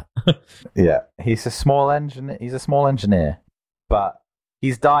on that. Yeah, he's a small engineer, but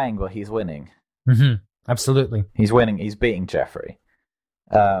he's dying, but he's winning. Absolutely, he's winning. He's beating Jeffrey.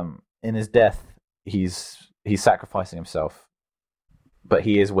 In his death, he's sacrificing himself, but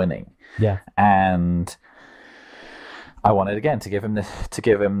he is winning. Yeah, and I wanted again to give him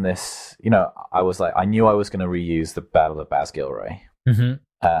this. You know, I was like, I knew I was going to reuse the Battle of Baz Gilroy.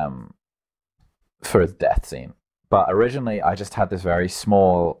 For his death scene, but originally I just had this very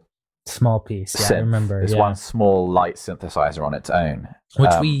small piece. Yeah, I remember. This one small light synthesizer on its own,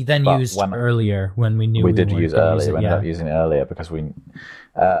 which we then used earlier when we knew we did use earlier. We ended up using it earlier because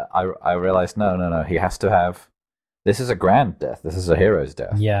I realized no, he has to have. This is a grand death. This is a hero's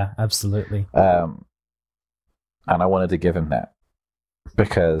death. Yeah, absolutely. And I wanted to give him that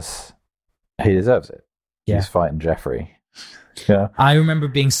because he deserves it. Yeah. He's fighting Jeffrey. Yeah. I remember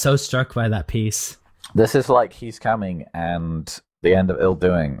being so struck by that piece. This is like He's Coming and The End of Ill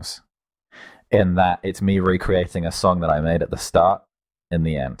Doings, in that it's me recreating a song that I made at the start in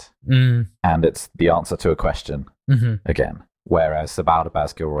the end. And it's the answer to a question again. Whereas The Battle of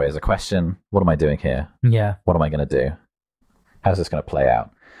Baz Gilroy is a question. What am I doing here? Yeah. What am I going to do? How's this going to play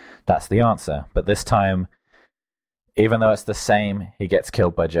out? That's the answer. But this time, even though it's the same, he gets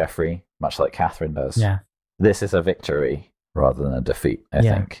killed by Jeffrey, much like Catherine does. Yeah. This is a victory rather than a defeat, I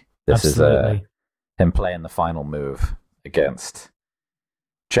think. This absolutely. is him playing the final move against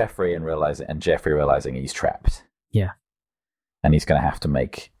Jeffrey and Jeffrey realizing he's trapped. Yeah. And he's going to have to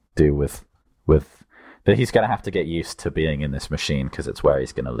make do with that. He's going to have to get used to being in this machine because it's where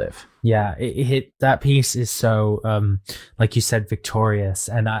he's going to live. Yeah, that piece is so, like you said, victorious.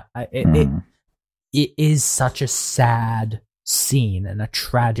 And it is such a sad scene and a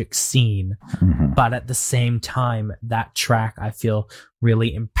tragic scene, but at the same time, that track I feel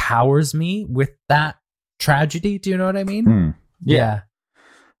really empowers me with that tragedy. Do you know what I mean? Yeah.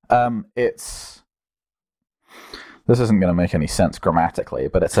 This isn't going to make any sense grammatically,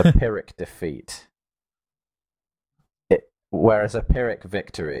 but it's a Pyrrhic defeat. Whereas a Pyrrhic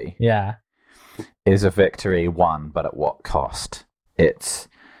victory is a victory won, but at what cost? It's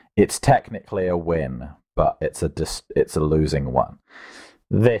technically a win, but it's a losing one.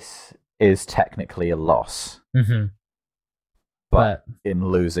 This is technically a loss, but in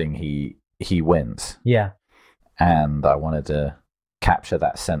losing he wins. Yeah, and I wanted to capture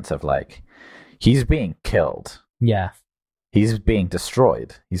that sense of like he's being killed. Yeah, he's being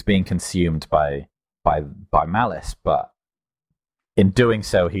destroyed. He's being consumed by malice, but in doing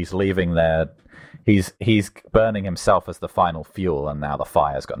so, he's leaving there. He's burning himself as the final fuel, and now the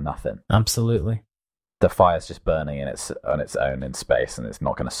fire's got nothing. Absolutely. The fire's just burning on its own in space, and it's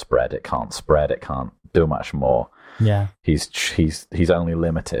not going to spread. It can't spread. It can't do much more. Yeah. He's only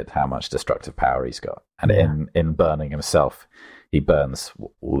limited how much destructive power he's got, and in burning himself, he burns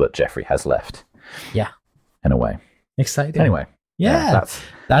all that Jeffrey has left. Yeah. In a way. Exciting. Anyway. Yeah.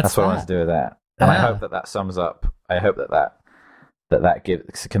 That's what I wanted to do with that, and I hope that sums up. I hope that that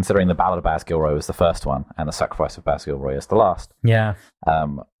gives, considering the Ballad of Baz Gilroy was the first one and the Sacrifice of Baz Gilroy is the last. Yeah.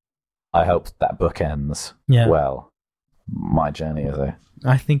 I hope that book ends well. My journey as a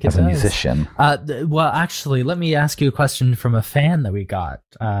musician. Well, actually, let me ask you a question from a fan that we got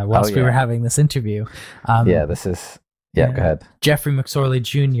whilst we were having this interview. This is... Yeah, go ahead. Jeffrey McSorley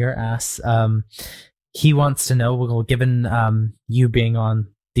Jr. asks, he wants to know, well, given you being on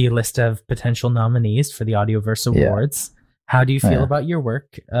the list of potential nominees for the Audioverse Awards, how do you feel about your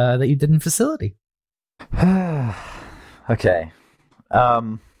work that you did in Facility? Okay.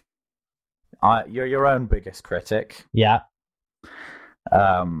 You're your own biggest critic. Yeah.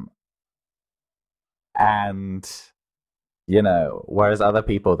 And, whereas other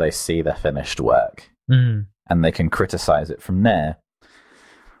people, they see the finished work and they can criticize it from there,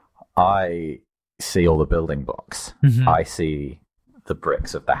 I see all the building blocks. I see the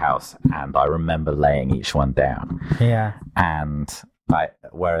bricks of the house, and I remember laying each one down. Yeah. And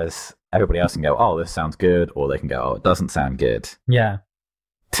whereas everybody else can go, oh, this sounds good, or they can go, oh, it doesn't sound good. Yeah.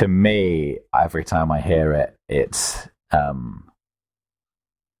 To me, every time I hear it, it's a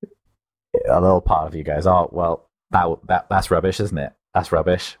little part of you goes, oh, well, that's rubbish, isn't it? That's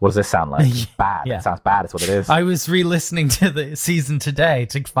rubbish. What does this sound like? Bad. Yeah. It sounds bad. It's what it is. I was re-listening to the season today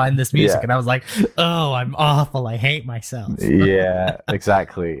to find this music, and I was like, oh, I'm awful. I hate myself. Yeah,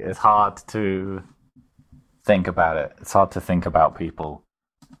 exactly. It's hard to think about it. It's hard to think about people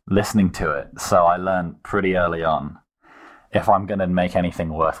listening to it. So I learned pretty early on, if I'm going to make anything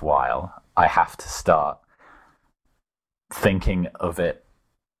worthwhile, I have to start thinking of it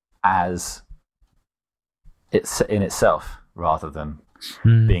as it's in itself, rather than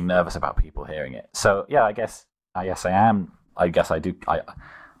being nervous about people hearing it. So yeah, I guess I am. I guess I do. I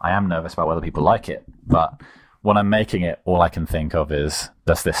am nervous about whether people like it. But when I'm making it, all I can think of is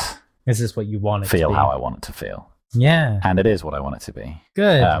this what you want it to feel be? how I want it to feel? Yeah, and it is what I want it to be.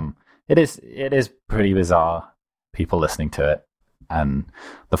 Good. It is pretty bizarre. People listening to it, and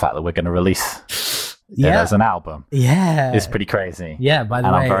the fact that we're going to release it as an album, is pretty crazy. Yeah. By the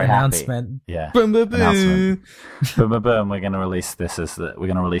way, announcement. Happy. Yeah. Boom, boom, boom. Announcement. Boom, boom, boom. We're going to release this we're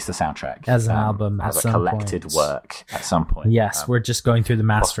going to release the soundtrack as an album as at a some collected point. Work at some point. Yes, we're just going through the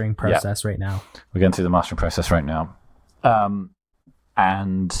mastering process right now. We're going through the mastering process right now,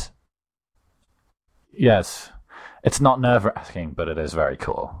 and yes, it's not nerve-wracking, but it is very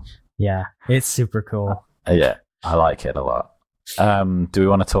cool. Yeah, it's super cool. Yeah, I like it a lot. Do we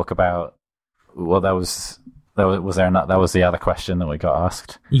want to talk about? Well, that was the other question that we got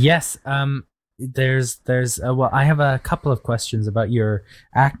asked. Yes. There's I have a couple of questions about your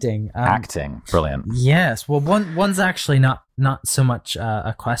acting. Acting, brilliant. Yes. Well, one's actually not so much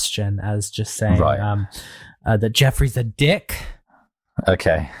a question as just saying that Jeffrey's a dick.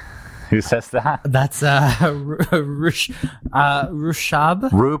 Okay. Who says that? That's Rushab.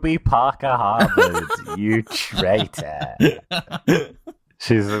 Ruby Parker Harvard, you traitor.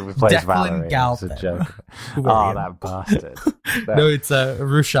 She's plays Declan Valerie. Galpin. It's a joke. Oh, that bastard. No, it's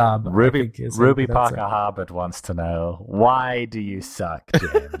Rushab. Ruby Parker Harvard wants to know, why do you suck,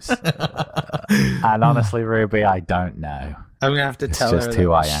 James? And honestly, Ruby, I don't know. I'm going to have to tell just her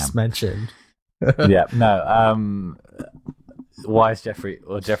who I am. Just mentioned. Yeah, no. Why is Jeffrey?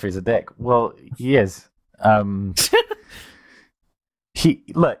 Well, Jeffrey's a dick. Well, he is.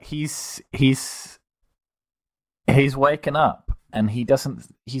 He's waking up, and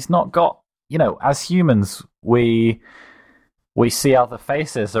he's not got, as humans, we see other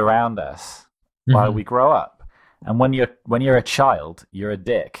faces around us while we grow up. And when you're a child, you're a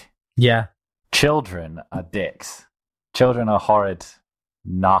dick. Yeah. Children are dicks. Children are horrid,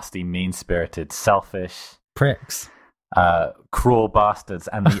 nasty, mean-spirited, selfish pricks. Cruel bastards,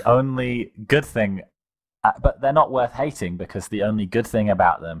 and the only good thing, but they're not worth hating, because the only good thing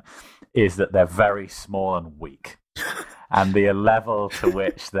about them is that they're very small and weak, and the level to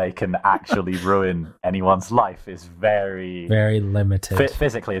which they can actually ruin anyone's life is very, very limited.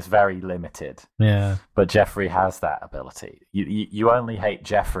 Physically, is very limited. Yeah, but Jeffrey has that ability. You only hate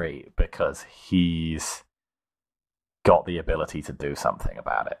Jeffrey because he's got the ability to do something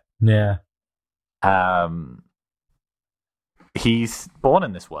about it. Yeah. He's born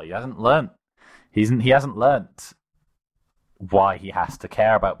in this world. He hasn't learnt. He hasn't learnt why he has to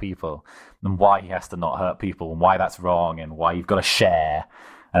care about people, and why he has to not hurt people, and why that's wrong, and why you've got to share,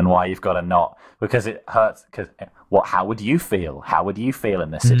 and why you've got to not, because it hurts. Because how would you feel? How would you feel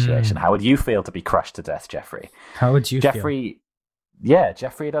in this situation? How would you feel to be crushed to death, Jeffrey? How would you Jeffrey? feel? Yeah,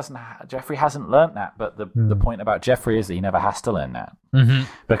 Jeffrey hasn't learnt that. But the point about Jeffrey is that he never has to learn that,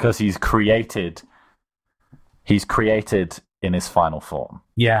 because he's created in his final form.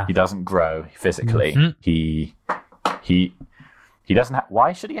 Yeah. He doesn't grow physically. He He doesn't.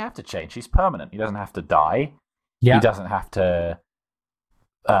 Why should he have to change? He's permanent. He doesn't have to die. Yeah. He doesn't have to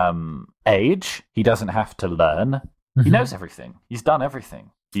age. He doesn't have to learn. He knows everything. He's done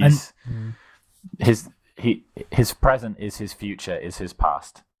everything. His present is his future, is his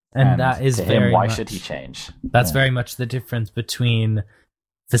past. And that is to very him, why much, should he change? That's very much the difference between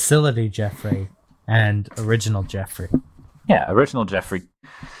Facility Jeffrey and original Jeffrey. Yeah, original Jeffrey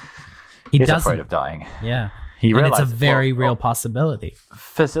is afraid of dying. Yeah. He realizes, it's a very real possibility.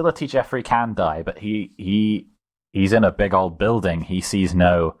 Facility Jeffrey can die, but he's in a big old building. He sees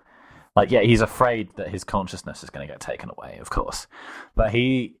no... he's afraid that his consciousness is going to get taken away, of course. But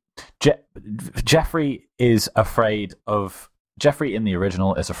Jeffrey is afraid of... Jeffrey in the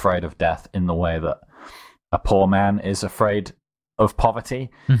original is afraid of death in the way that a poor man is afraid of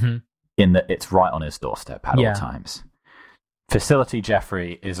poverty, in that it's right on his doorstep at all times. Facility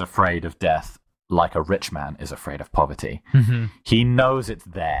Jeffrey is afraid of death like a rich man is afraid of poverty. He knows it's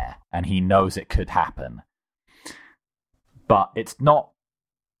there, and he knows it could happen. But it's not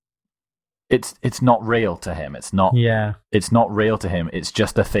real to him. It's not real to him. It's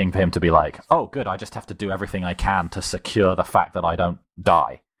just a thing for him to be like, oh, good, I just have to do everything I can to secure the fact that I don't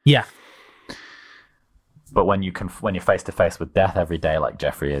die. Yeah. But when you're face to face with death every day, like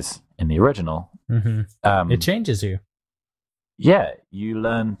Jeffrey is in the original, it changes you. Yeah, you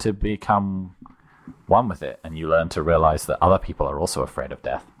learn to become one with it, and you learn to realize that other people are also afraid of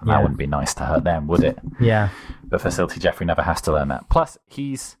death. And that wouldn't be nice to hurt them, would it? Yeah. But Facility Jeffrey never has to learn that. Plus,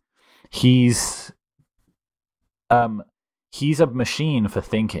 he's a machine for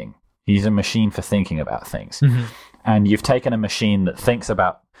thinking. He's a machine for thinking about things. And you've taken a machine that thinks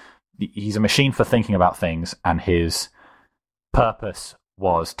about... He's a machine for thinking about things, and his purpose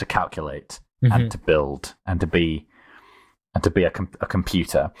was to calculate and to build and to be a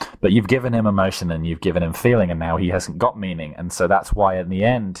computer. But you've given him emotion and you've given him feeling, and now he hasn't got meaning. And so that's why in the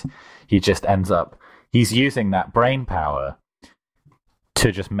end, he just ends up... He's using that brain power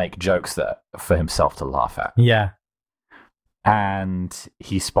to just make jokes for himself to laugh at. Yeah. And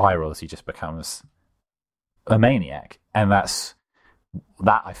he spirals. He just becomes a maniac. And that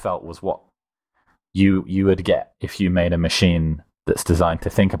I felt was what you would get if you made a machine that's designed to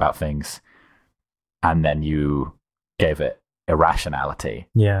think about things, and then you gave it irrationality.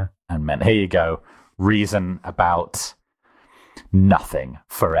 Yeah. And meant, here you go, reason about nothing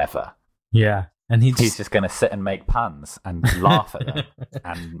forever. Yeah. And he's just going to sit and make puns and laugh at them,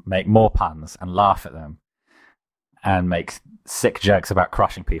 and make more puns and laugh at them, and make sick jokes about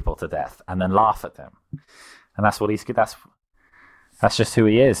crushing people to death, and then laugh at them. And that's what that's just who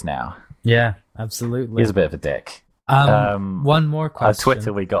he is now. Yeah, absolutely. He's a bit of a dick. One more question. On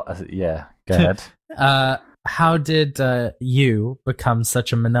Twitter, we got... go ahead. How did you become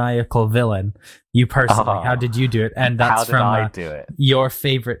such a maniacal villain? You personally, how did you do it? And that's how did I do it? Your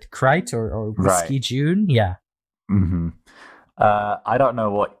favorite Krite or Whiskey June? Yeah. I don't know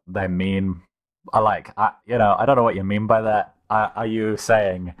what they mean. I don't know what you mean by that. Are you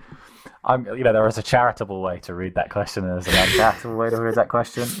saying... there is a charitable way to read that question, and there's an uncharitable way to read that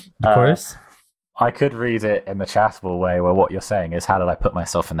question. Of course. I could read it in the charitable way, where what you're saying is, how did I put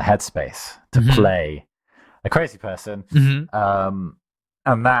myself in the headspace to play a crazy person? And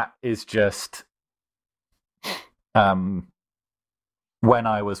that is just when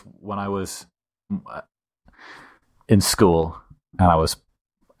I was in school and I was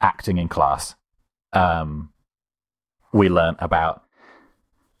acting in class, we learnt about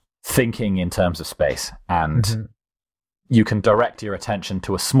thinking in terms of space, and you can direct your attention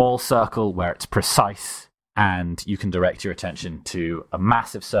to a small circle where it's precise, and you can direct your attention to a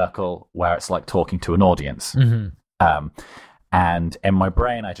massive circle where it's like talking to an audience. And in my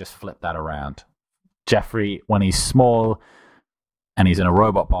brain, I just flipped that around. Jeffrey, when he's small and he's in a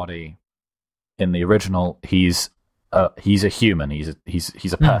robot body, in the original, he's a human. He's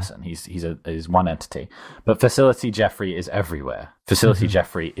a person. He's one entity. But Facility Jeffrey is everywhere. Facility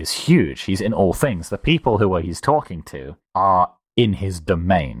Jeffrey is huge. He's in all things. The people who he's talking to are in his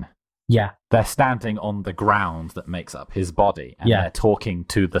domain. Yeah. They're standing on the ground that makes up his body, and they're talking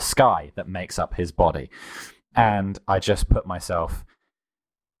to the sky that makes up his body. And I just put myself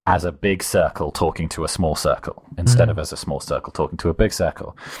as a big circle talking to a small circle, instead of as a small circle talking to a big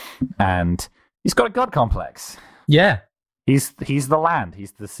circle. And he's got a god complex. Yeah. He's the land,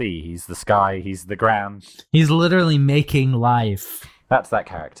 he's the sea, he's the sky, he's the ground. He's literally making life. That's that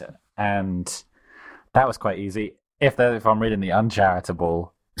character. And that was quite easy. If I'm reading the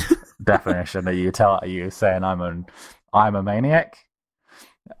uncharitable definition, are you saying I'm a maniac?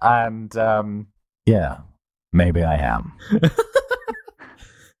 And yeah, maybe I am.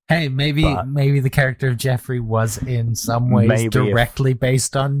 Hey, maybe the character of Jeffrey was in some ways directly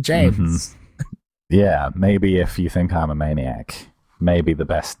based on James. Mm-hmm. Yeah, maybe if you think I'm a maniac, maybe the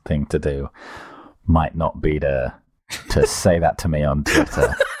best thing to do might not be to say that to me on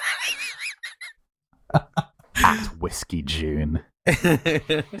Twitter. At Whiskey June.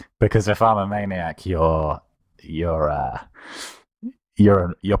 Because if I'm a maniac, you're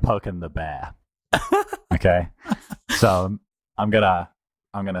poking the bear. Okay? So I'm gonna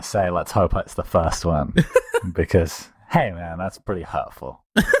say let's hope it's the first one. Because hey man, that's pretty hurtful.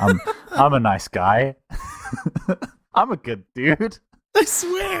 I'm a nice guy. I'm a good dude. I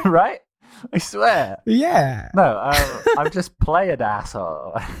swear. Right? I swear. Yeah. No, I'm just playing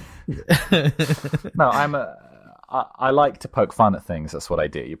asshole. No, I like to poke fun at things. That's what I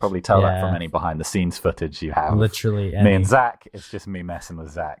do. You probably tell that from any behind the scenes footage you have. Literally. Me and Zach, it's just me messing with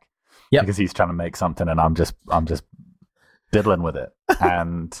Zach. Yep. Because he's trying to make something and I'm just diddling with it.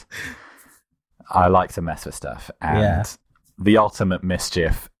 And I like to mess with stuff. And the ultimate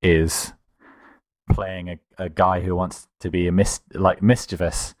mischief is playing a guy who wants to be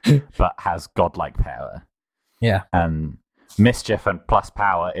mischievous but has godlike power. Yeah. And mischief and plus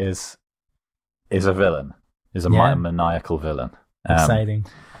power is a villain. Is a maniacal villain. Exciting.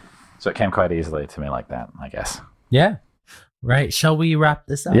 So it came quite easily to me like that, I guess. Yeah. Right. Shall we wrap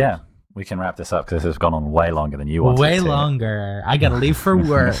this up? Yeah. We can wrap this up because this has gone on way longer than you wanted Way to. longer. I got to leave for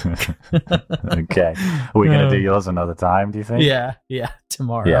work. Okay. Are we going to do yours another time, do you think? Yeah.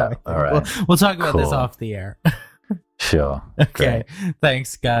 Tomorrow. Yeah. All right. We'll talk about this off the air. Sure. Okay. Great.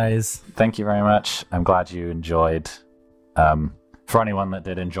 Thanks, guys. Thank you very much. I'm glad you enjoyed. For anyone that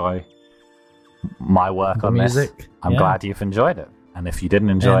did enjoy my work on music, this, I'm glad you've enjoyed it. And if you didn't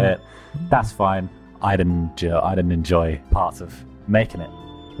enjoy it, that's fine. I didn't enjoy parts of making it.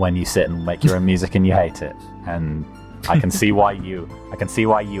 When you sit and make your own music and you hate it, and I can see why you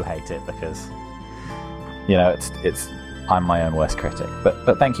hate it, because it's I'm my own worst critic.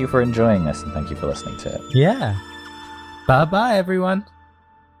 But thank you for enjoying this and thank you for listening to it. Yeah. Bye everyone.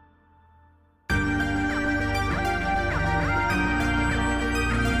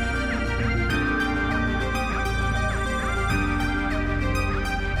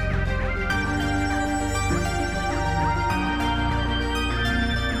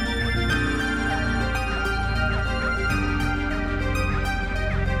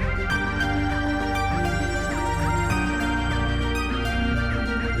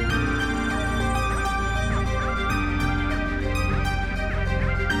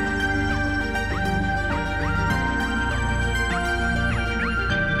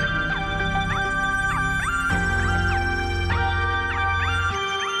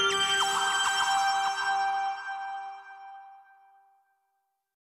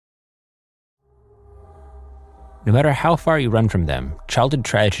 No matter how far you run from them, childhood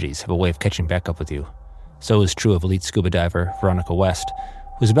tragedies have a way of catching back up with you. So is true of elite scuba diver Veronica West,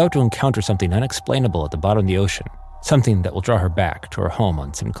 who's about to encounter something unexplainable at the bottom of the ocean, something that will draw her back to her home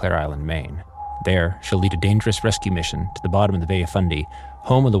on Sinclair Island, Maine. There, she'll lead a dangerous rescue mission to the bottom of the Bay of Fundy,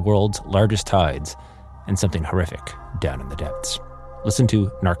 home of the world's largest tides, and something horrific down in the depths. Listen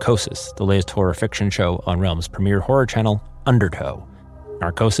to Narcosis, the latest horror fiction show on Realm's premier horror channel, Undertow.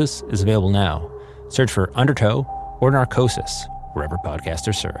 Narcosis is available now. Search for Undertow or Narcosis wherever podcasts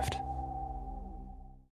are served.